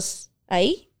by force.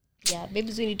 Aye? Yeah,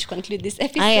 babies, we need to conclude this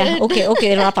episode. Yeah.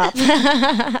 Okay, wrap up.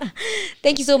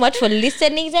 Thank you so much for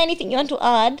listening. Is there anything you want to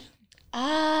add?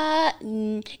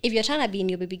 If you're trying to be in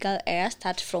your baby girl era,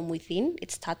 start from within. It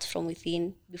starts from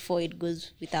within before it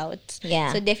goes without.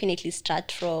 Yeah. So definitely start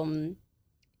from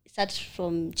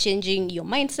changing your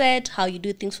mindset, how you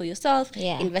do things for yourself,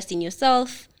 invest in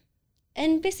yourself,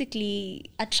 and basically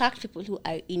attract people who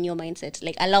are in your mindset.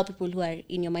 Like allow people who are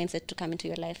in your mindset to come into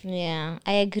your life. Yeah,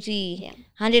 I agree.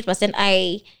 100%.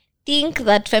 I think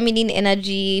that feminine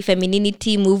energy,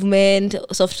 femininity movement,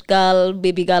 soft girl,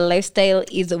 baby girl lifestyle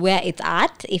is where it's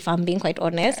at, if I'm being quite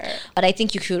honest. But I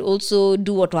think you should also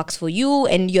do what works for you,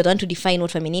 and you're done to define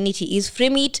what femininity is.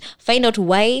 Frame it, find out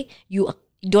why you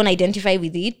don't identify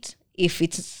with it. If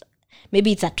it's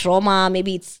maybe it's a trauma,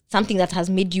 maybe it's something that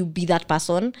has made you be that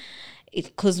person.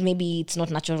 Because maybe it's not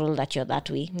natural that you're that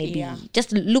way. Maybe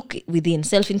just look within,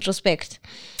 self-introspect.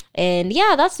 And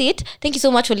yeah, that's it. Thank you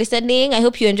so much for listening. I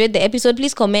hope you enjoyed the episode.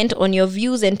 Please comment on your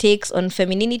views and takes on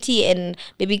femininity and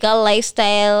baby girl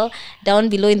lifestyle down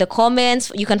below in the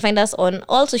comments. You can find us on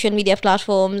all social media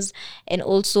platforms and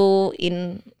also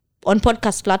on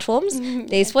podcast platforms.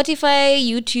 There's Spotify,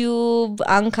 YouTube,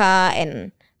 Anchor,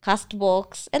 and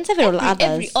Castbox, and several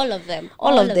others. All of them.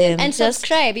 And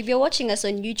subscribe. If you're watching us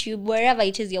on YouTube, wherever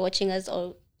it is you're watching us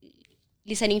or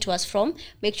listening to us from,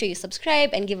 make sure you subscribe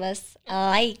and give us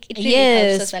a like. It really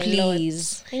helps us a lot.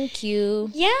 Please. Thank you.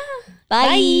 Yeah.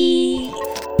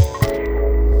 Bye.